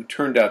woman who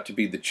turned out to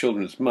be the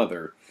children's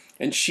mother,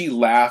 and she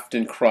laughed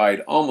and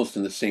cried almost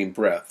in the same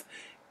breath,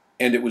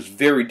 and it was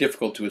very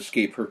difficult to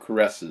escape her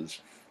caresses.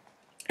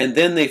 And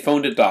then they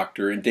phoned a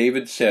doctor, and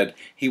David said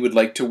he would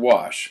like to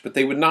wash, but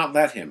they would not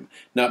let him,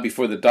 not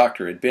before the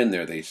doctor had been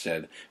there, they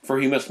said, for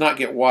he must not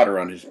get water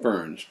on his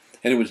burns,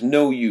 and it was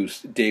no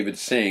use David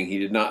saying he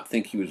did not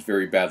think he was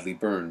very badly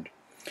burned.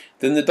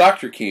 Then the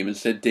doctor came and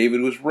said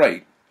David was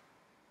right.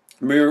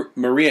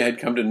 Maria had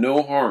come to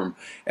no harm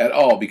at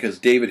all because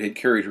David had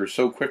carried her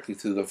so quickly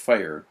through the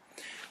fire.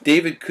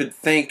 David could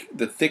thank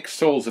the thick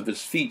soles of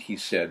his feet, he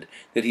said,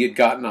 that he had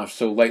gotten off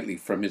so lightly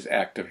from his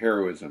act of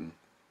heroism.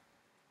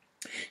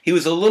 He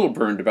was a little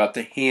burned about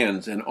the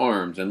hands and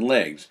arms and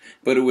legs,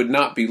 but it would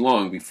not be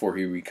long before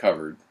he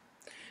recovered.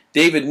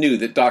 David knew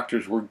that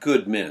doctors were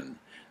good men.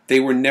 They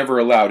were never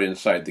allowed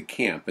inside the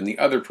camp, and the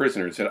other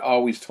prisoners had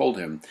always told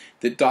him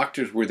that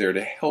doctors were there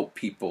to help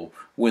people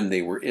when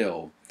they were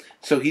ill.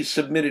 So he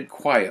submitted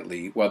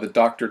quietly while the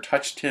doctor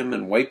touched him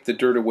and wiped the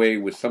dirt away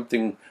with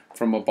something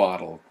from a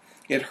bottle.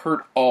 It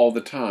hurt all the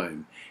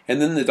time,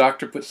 and then the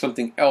doctor put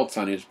something else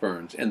on his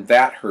burns, and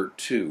that hurt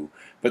too.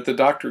 But the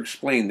doctor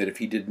explained that if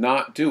he did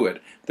not do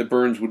it, the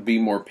burns would be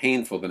more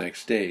painful the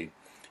next day.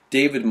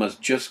 David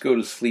must just go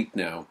to sleep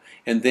now,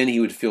 and then he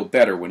would feel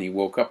better when he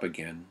woke up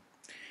again.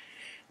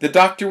 The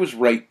doctor was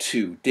right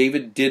too.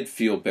 David did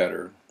feel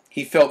better.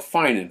 He felt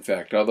fine, in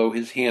fact, although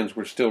his hands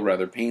were still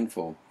rather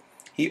painful.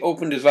 He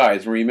opened his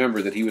eyes and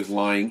remembered that he was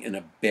lying in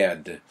a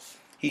bed.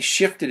 He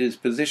shifted his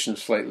position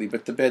slightly,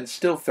 but the bed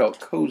still felt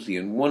cozy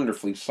and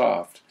wonderfully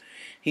soft.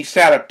 He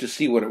sat up to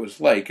see what it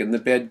was like, and the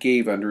bed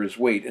gave under his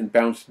weight and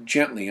bounced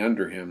gently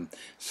under him.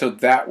 So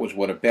that was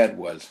what a bed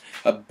was,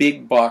 a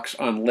big box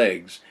on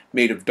legs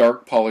made of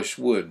dark polished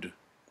wood,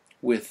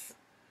 with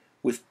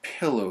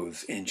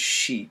pillows and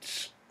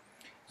sheets.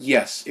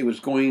 Yes, it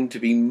was going to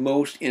be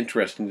most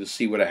interesting to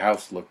see what a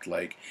house looked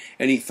like,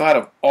 and he thought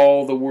of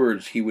all the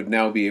words he would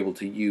now be able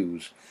to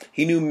use.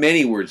 He knew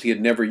many words he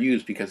had never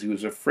used because he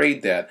was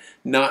afraid that,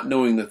 not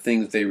knowing the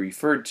things they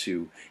referred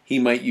to, he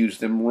might use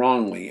them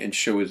wrongly and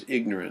show his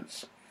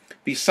ignorance.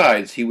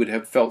 Besides, he would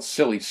have felt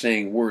silly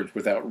saying words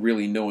without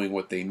really knowing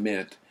what they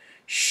meant.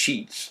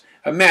 Sheets.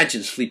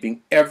 Imagine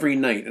sleeping every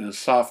night in a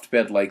soft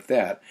bed like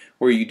that,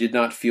 where you did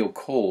not feel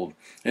cold,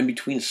 and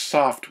between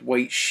soft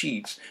white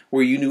sheets,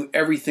 where you knew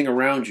everything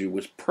around you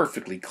was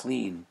perfectly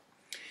clean.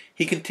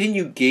 He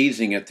continued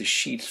gazing at the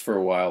sheets for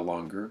a while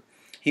longer.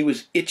 He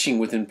was itching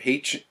with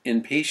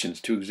impatience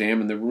to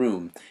examine the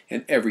room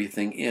and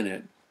everything in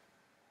it.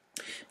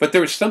 But there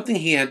was something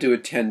he had to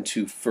attend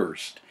to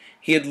first.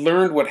 He had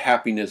learned what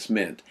happiness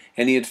meant,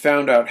 and he had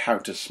found out how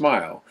to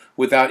smile,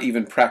 without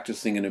even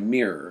practicing in a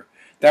mirror.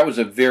 That was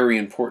a very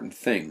important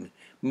thing,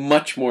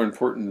 much more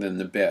important than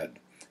the bed,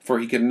 for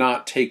he could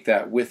not take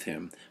that with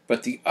him,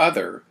 but the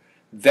other,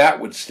 that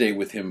would stay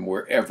with him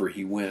wherever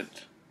he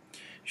went.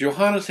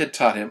 Johannes had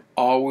taught him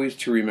always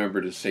to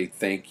remember to say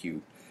thank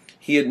you.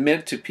 He had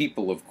meant to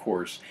people, of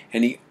course,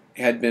 and he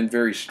had been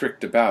very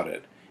strict about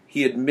it.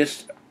 He had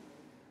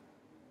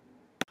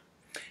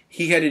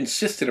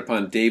insisted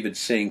upon David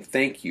saying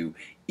thank you,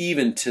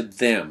 even to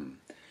them.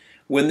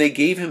 When they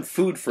gave him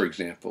food, for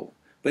example.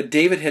 But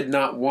David had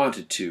not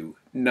wanted to,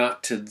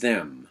 not to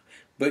them.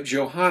 But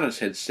Johannes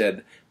had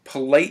said,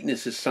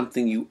 politeness is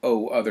something you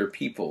owe other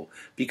people,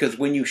 because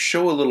when you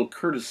show a little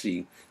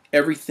courtesy,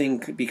 everything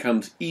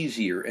becomes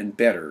easier and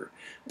better.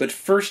 But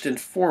first and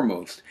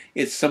foremost,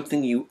 it's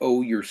something you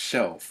owe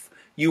yourself.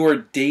 You are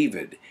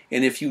David,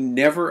 and if you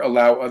never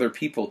allow other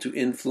people to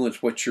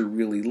influence what you're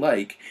really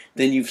like,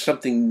 then you've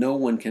something no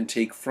one can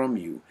take from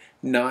you,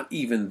 not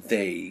even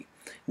they.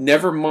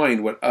 Never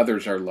mind what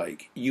others are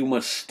like. You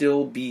must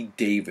still be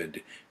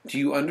David. Do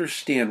you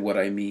understand what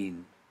I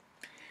mean?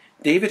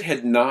 David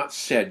had not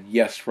said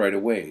yes right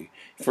away,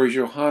 for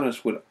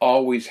Johannes would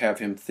always have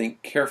him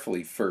think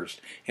carefully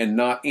first and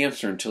not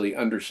answer until he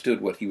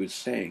understood what he was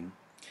saying.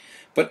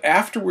 But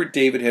afterward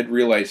David had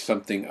realized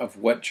something of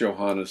what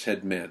Johannes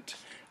had meant,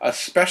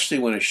 especially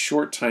when a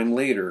short time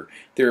later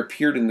there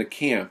appeared in the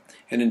camp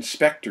an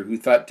inspector who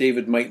thought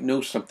David might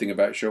know something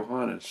about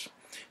Johannes.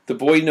 The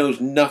boy knows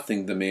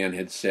nothing, the man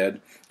had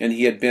said, and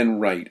he had been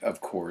right,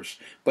 of course.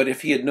 But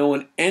if he had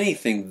known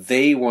anything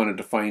they wanted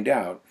to find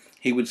out,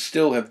 he would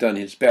still have done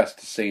his best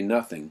to say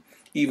nothing,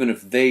 even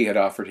if they had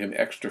offered him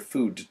extra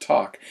food to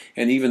talk,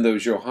 and even though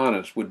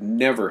Johannes would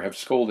never have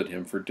scolded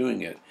him for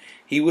doing it.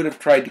 He would have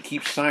tried to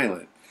keep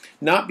silent,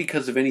 not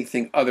because of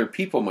anything other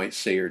people might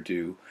say or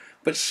do,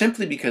 but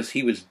simply because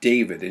he was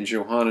David and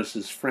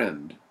Johannes's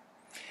friend.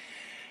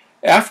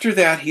 After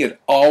that, he had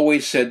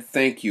always said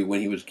thank you when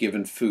he was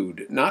given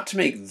food, not to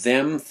make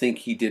them think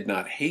he did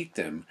not hate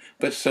them,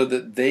 but so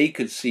that they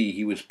could see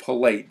he was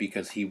polite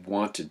because he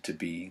wanted to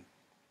be.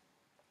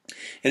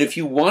 And if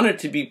you wanted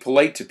to be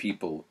polite to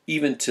people,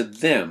 even to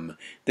them,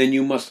 then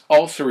you must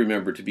also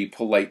remember to be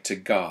polite to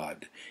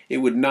God. It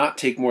would not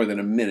take more than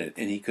a minute,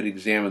 and he could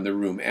examine the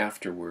room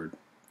afterward.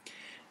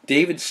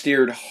 David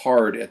stared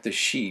hard at the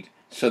sheet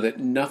so that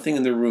nothing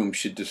in the room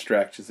should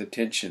distract his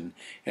attention,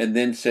 and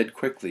then said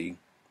quickly,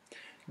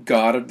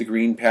 God of the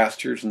green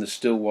pastures and the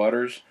still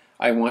waters,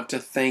 I want to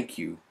thank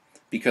you,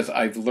 because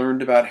I've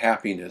learned about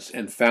happiness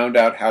and found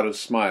out how to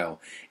smile,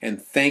 and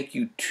thank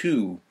you,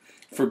 too,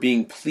 for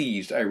being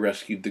pleased I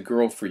rescued the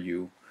girl for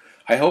you.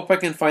 I hope I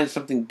can find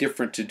something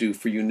different to do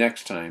for you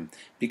next time,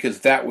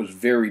 because that was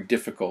very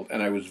difficult,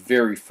 and I was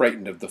very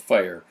frightened of the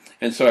fire,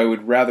 and so I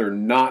would rather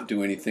not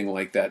do anything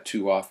like that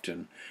too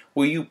often.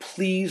 Will you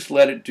please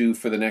let it do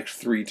for the next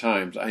 3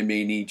 times I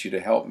may need you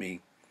to help me?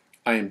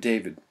 I am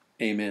David.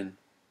 Amen.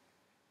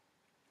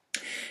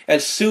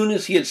 As soon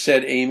as he had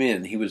said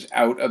amen, he was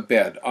out of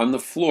bed. On the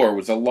floor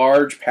was a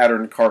large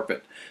patterned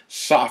carpet,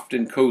 soft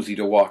and cozy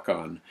to walk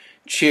on,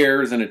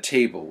 chairs and a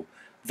table.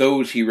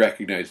 Those he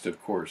recognized,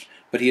 of course,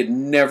 but he had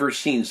never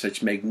seen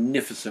such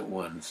magnificent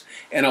ones,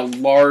 and a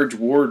large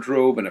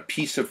wardrobe and a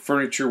piece of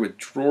furniture with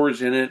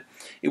drawers in it.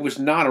 It was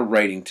not a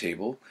writing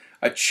table,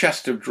 a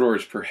chest of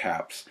drawers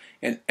perhaps,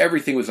 and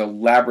everything was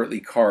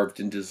elaborately carved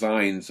in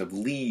designs of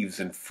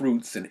leaves and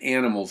fruits and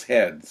animals'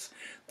 heads.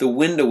 The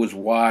window was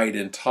wide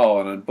and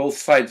tall, and on both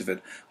sides of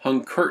it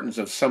hung curtains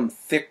of some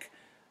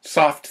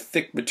soft,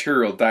 thick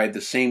material dyed the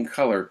same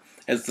color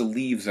as the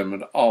leaves of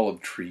an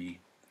olive tree.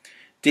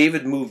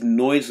 David moved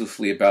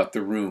noiselessly about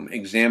the room,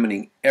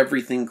 examining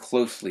everything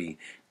closely,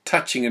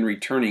 touching and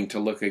returning to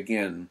look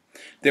again.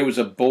 There was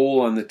a bowl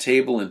on the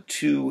table and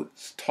two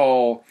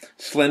tall,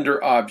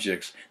 slender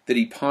objects that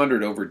he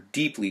pondered over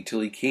deeply till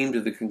he came to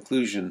the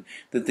conclusion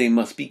that they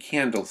must be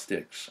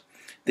candlesticks.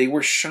 They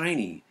were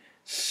shiny.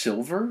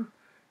 Silver?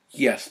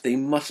 Yes, they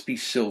must be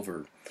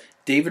silver.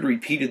 David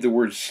repeated the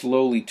word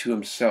slowly to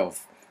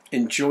himself,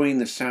 enjoying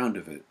the sound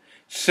of it.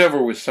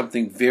 Silver was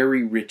something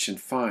very rich and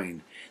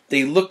fine.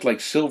 They looked like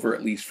silver,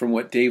 at least from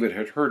what David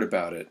had heard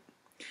about it.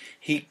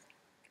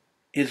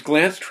 His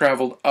glance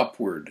traveled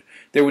upward.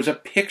 There was a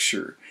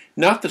picture,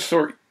 not the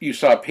sort you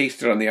saw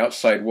pasted on the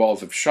outside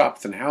walls of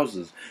shops and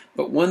houses,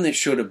 but one that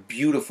showed a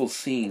beautiful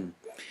scene.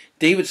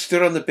 David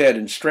stood on the bed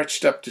and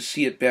stretched up to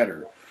see it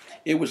better.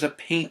 It was a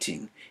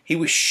painting. He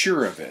was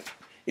sure of it.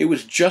 It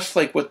was just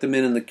like what the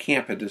men in the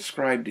camp had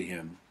described to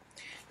him.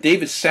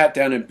 David sat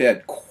down in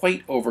bed,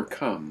 quite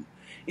overcome.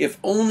 If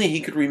only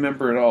he could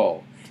remember it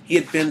all. He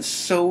had been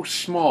so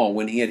small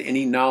when he had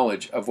any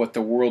knowledge of what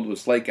the world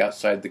was like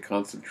outside the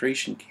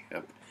concentration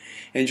camp,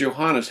 and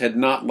Johannes had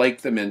not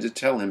liked the men to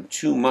tell him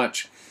too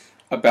much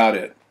about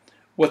it.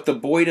 What the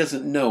boy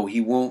doesn't know he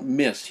won't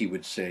miss, he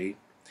would say.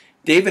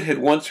 David had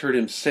once heard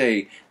him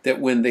say that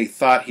when they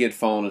thought he had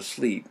fallen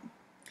asleep.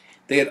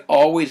 They had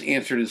always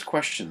answered his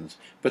questions,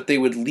 but they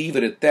would leave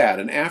it at that,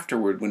 and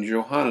afterward, when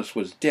Johannes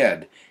was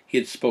dead, he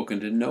had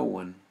spoken to no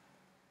one.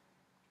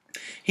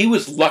 He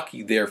was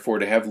lucky, therefore,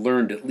 to have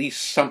learned at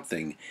least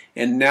something,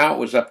 and now it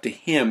was up to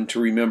him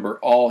to remember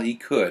all he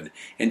could,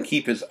 and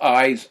keep his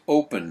eyes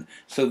open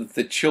so that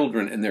the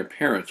children and their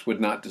parents would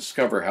not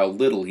discover how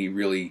little he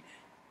really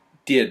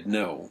did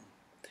know.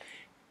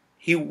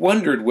 He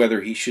wondered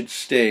whether he should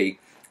stay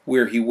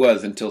where he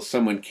was until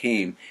someone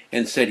came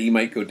and said he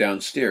might go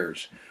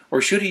downstairs,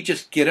 or should he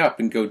just get up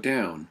and go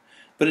down?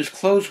 But his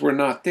clothes were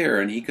not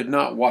there, and he could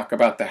not walk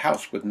about the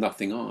house with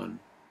nothing on.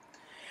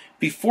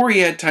 Before he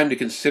had time to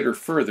consider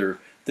further,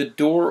 the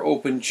door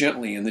opened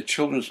gently, and the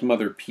children's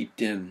mother peeped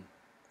in.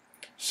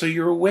 "So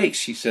you're awake,"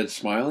 she said,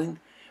 smiling.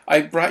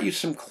 "I've brought you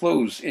some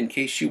clothes in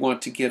case you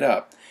want to get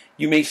up.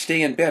 You may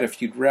stay in bed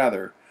if you'd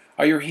rather.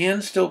 Are your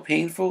hands still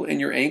painful, and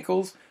your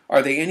ankles?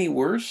 Are they any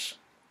worse?"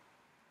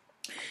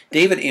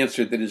 David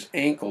answered that his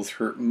ankles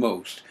hurt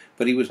most,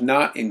 but he was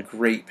not in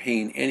great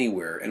pain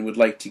anywhere, and would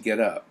like to get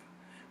up.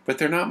 "But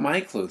they're not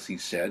my clothes," he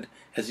said,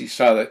 as he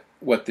saw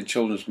what the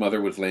children's mother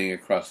was laying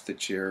across the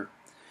chair.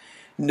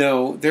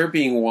 "No, they're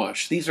being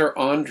washed. These are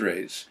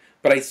Andre's,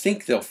 but I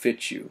think they'll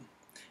fit you."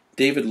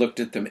 David looked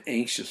at them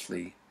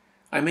anxiously.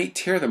 "I might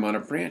tear them on a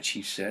branch,"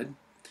 he said.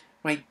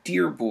 "My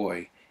dear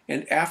boy,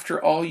 and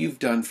after all you've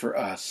done for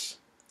us."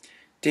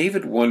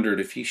 David wondered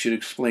if he should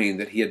explain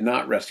that he had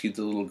not rescued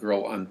the little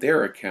girl on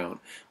their account,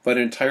 but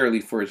entirely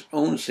for his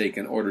own sake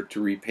in order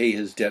to repay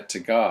his debt to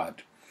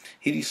God.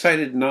 He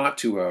decided not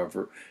to,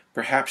 however.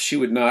 Perhaps she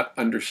would not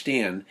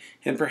understand,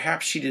 and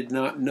perhaps she did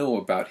not know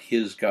about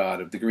his God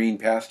of the green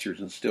pastures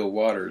and still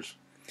waters.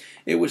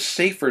 It was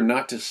safer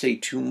not to say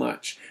too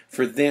much,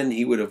 for then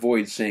he would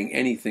avoid saying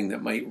anything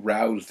that might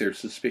rouse their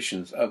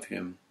suspicions of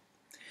him.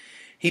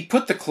 He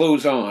put the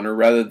clothes on, or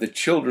rather the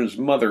children's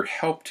mother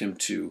helped him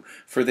to,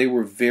 for they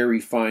were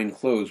very fine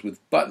clothes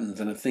with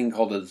buttons and a thing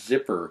called a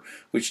zipper,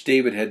 which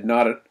David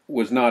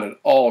was not at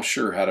all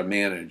sure how to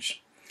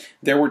manage.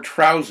 There were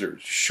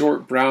trousers,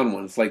 short brown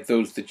ones like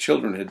those the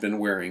children had been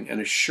wearing, and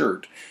a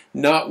shirt,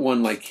 not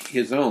one like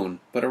his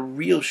own, but a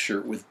real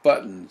shirt with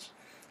buttons.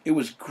 It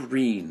was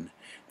green.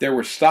 There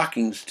were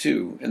stockings,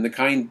 too, and the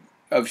kind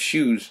of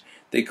shoes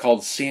they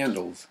called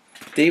sandals.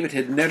 David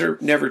had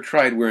never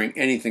tried wearing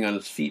anything on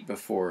his feet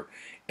before,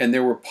 and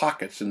there were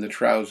pockets in the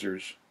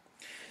trousers.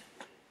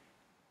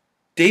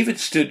 David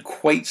stood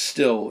quite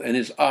still, and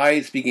his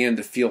eyes began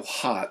to feel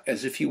hot,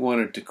 as if he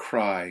wanted to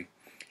cry.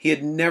 He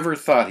had never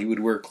thought he would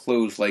wear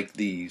clothes like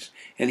these,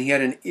 and he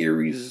had an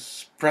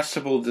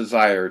irrepressible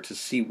desire to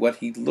see what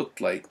he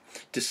looked like,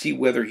 to see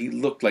whether he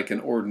looked like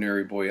an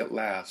ordinary boy at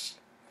last.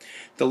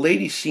 The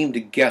lady seemed to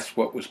guess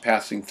what was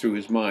passing through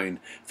his mind,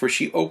 for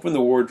she opened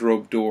the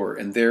wardrobe door,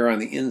 and there on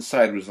the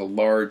inside was a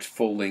large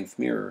full-length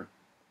mirror.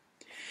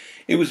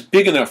 It was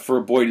big enough for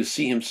a boy to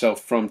see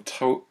himself from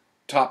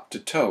top to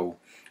toe,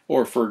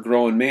 or for a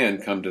grown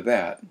man, come to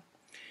that.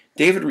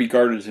 David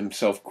regarded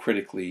himself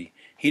critically.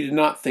 He did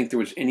not think there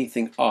was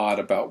anything odd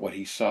about what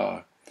he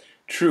saw.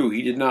 True,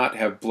 he did not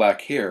have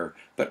black hair,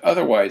 but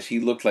otherwise he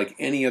looked like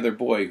any other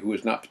boy who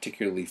was not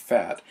particularly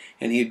fat,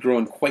 and he had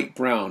grown quite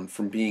brown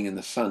from being in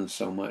the sun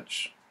so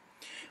much.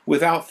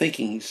 Without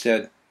thinking, he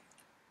said,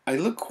 "I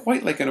look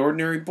quite like an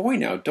ordinary boy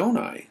now, don't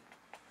I?"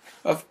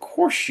 "Of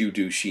course you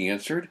do," she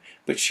answered,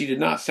 but she did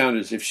not sound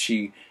as if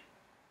she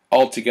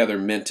altogether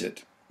meant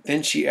it.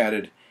 Then she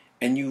added,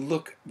 "And you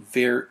look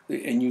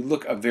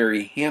a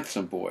very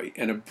handsome boy,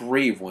 and a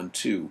brave one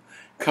too.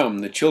 Come,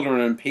 the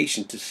children are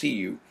impatient to see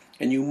you,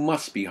 and you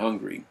must be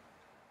hungry."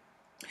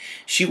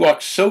 She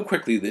walked so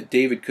quickly that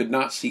David could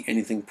not see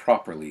anything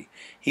properly.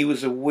 He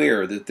was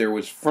aware that there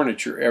was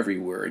furniture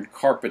everywhere, and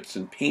carpets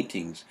and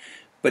paintings,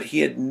 but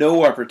he had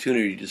no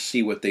opportunity to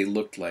see what they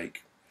looked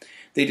like.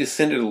 They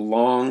descended a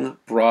long,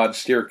 broad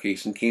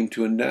staircase and came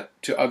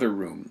to other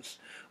rooms.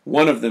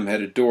 One of them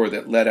had a door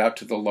that led out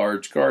to the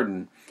large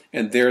garden,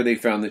 and there they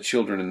found the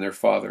children and their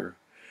father.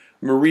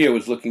 Maria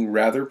was looking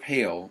rather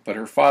pale, but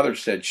her father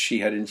said she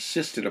had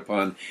insisted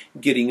upon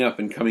getting up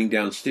and coming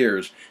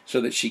downstairs so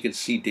that she could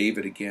see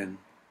David again.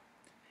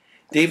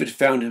 David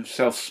found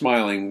himself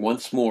smiling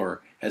once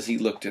more as he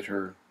looked at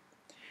her.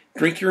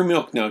 "Drink your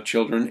milk now,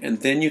 children,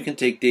 and then you can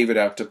take David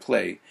out to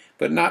play,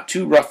 but not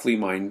too roughly,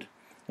 mind.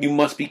 You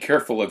must be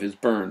careful of his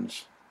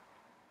burns."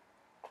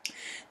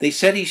 They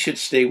said he should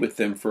stay with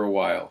them for a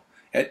while,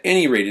 at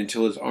any rate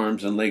until his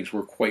arms and legs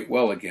were quite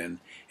well again,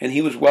 and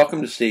he was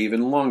welcome to stay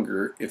even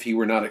longer if he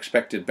were not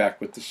expected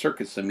back with the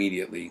circus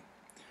immediately.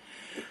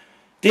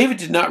 David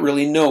did not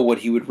really know what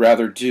he would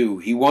rather do.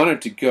 He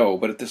wanted to go,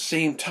 but at the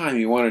same time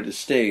he wanted to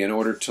stay in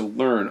order to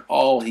learn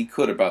all he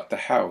could about the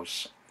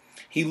house.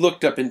 He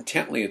looked up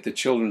intently at the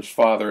children's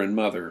father and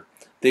mother.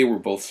 They were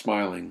both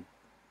smiling.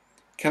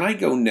 "Can I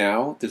go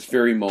now, this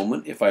very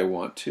moment, if I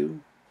want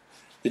to?"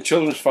 The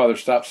children's father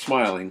stopped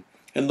smiling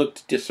and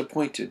looked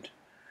disappointed.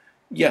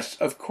 "Yes,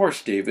 of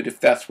course, David, if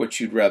that's what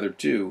you'd rather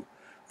do.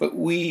 But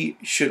we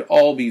should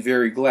all be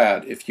very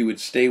glad if you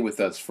would stay with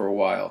us for a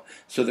while,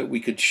 so that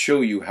we could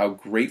show you how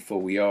grateful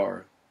we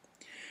are."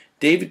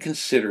 David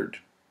considered.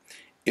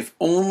 If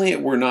only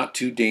it were not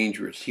too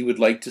dangerous, he would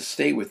like to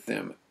stay with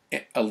them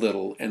a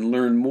little and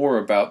learn more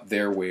about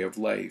their way of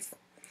life.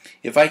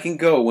 "If I can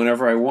go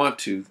whenever I want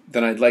to,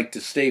 then I'd like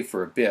to stay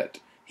for a bit,"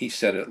 he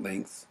said at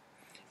length.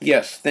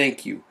 "Yes,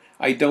 thank you.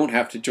 I don't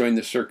have to join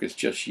the circus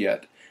just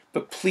yet.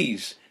 But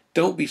please,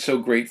 don't be so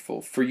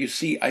grateful, for you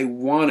see I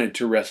wanted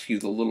to rescue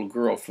the little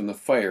girl from the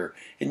fire,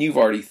 and you've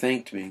already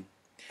thanked me."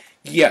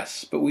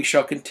 "Yes, but we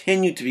shall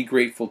continue to be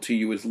grateful to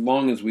you as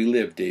long as we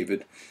live,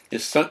 David.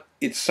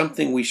 It's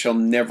something we shall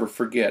never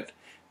forget,"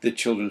 the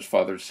children's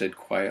father said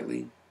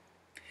quietly.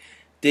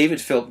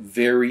 David felt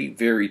very,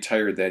 very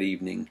tired that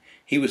evening.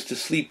 He was to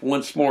sleep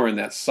once more in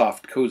that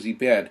soft, cozy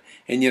bed,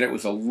 and yet it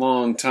was a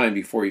long time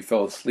before he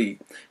fell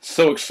asleep.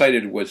 So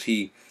excited was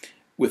he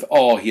with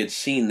all he had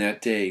seen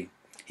that day.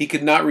 He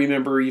could not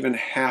remember even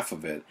half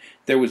of it.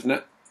 There was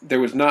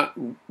not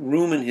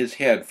room in his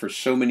head for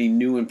so many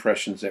new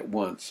impressions at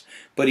once.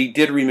 But he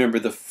did remember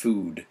the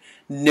food.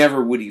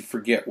 Never would he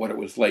forget what it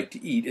was like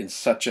to eat in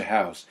such a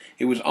house.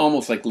 It was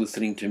almost like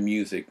listening to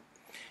music.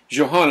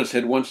 Johannes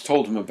had once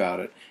told him about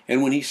it,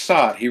 and when he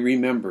saw it, he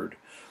remembered.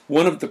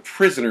 One of the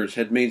prisoners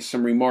had made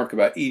some remark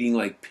about eating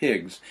like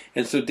pigs,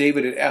 and so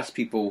David had asked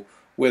people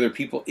whether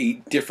people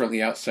ate differently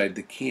outside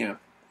the camp.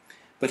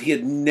 But he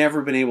had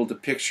never been able to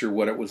picture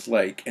what it was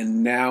like,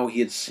 and now he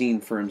had seen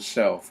for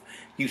himself.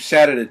 You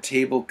sat at a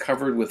table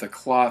covered with a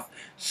cloth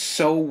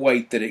so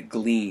white that it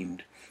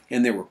gleamed,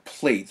 and there were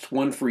plates,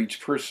 one for each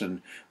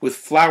person, with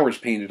flowers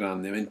painted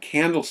on them, and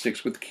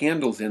candlesticks with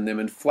candles in them,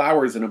 and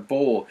flowers in a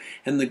bowl,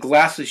 and the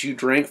glasses you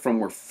drank from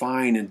were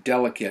fine and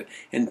delicate,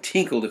 and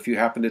tinkled if you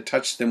happened to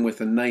touch them with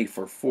a knife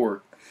or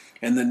fork.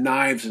 And the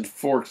knives and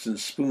forks and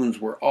spoons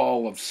were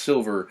all of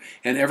silver,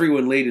 and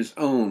everyone laid his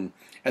own,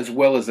 as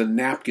well as a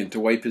napkin to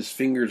wipe his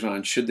fingers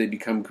on should they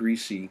become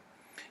greasy.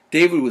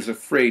 David was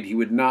afraid he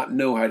would not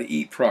know how to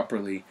eat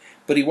properly,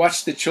 but he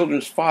watched the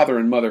children's father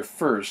and mother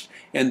first,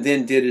 and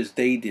then did as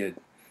they did.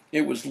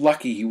 It was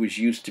lucky he was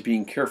used to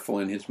being careful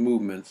in his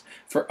movements,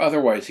 for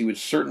otherwise he would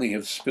certainly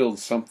have spilled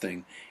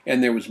something,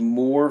 and there was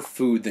more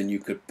food than you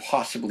could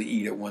possibly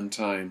eat at one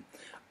time.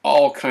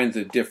 All kinds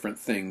of different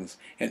things,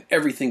 and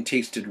everything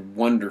tasted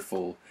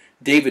wonderful.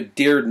 David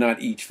dared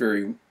not eat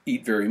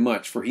very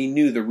much, for he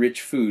knew the rich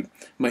food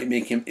might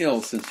make him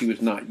ill since he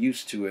was not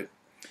used to it.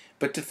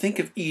 But to think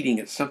of eating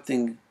as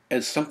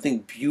something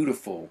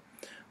beautiful,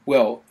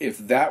 well, if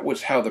that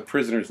was how the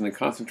prisoners in the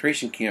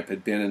concentration camp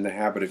had been in the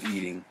habit of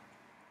eating,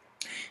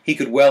 he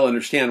could well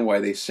understand why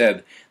they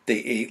said they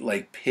ate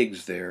like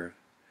pigs there.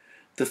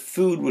 The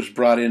food was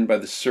brought in by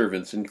the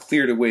servants and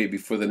cleared away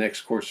before the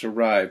next course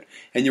arrived,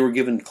 and they were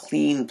given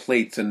clean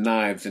plates and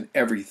knives and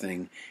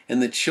everything,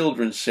 and the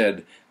children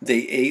said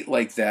they ate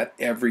like that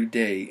every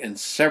day and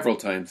several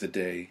times a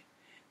day.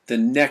 The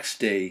next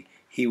day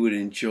he would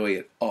enjoy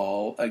it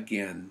all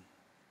again.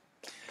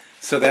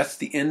 So that's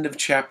the end of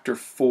chapter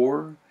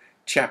 4.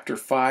 Chapter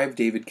 5,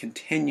 David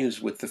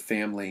continues with the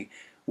family.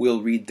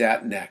 We'll read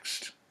that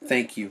next.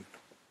 Thank you.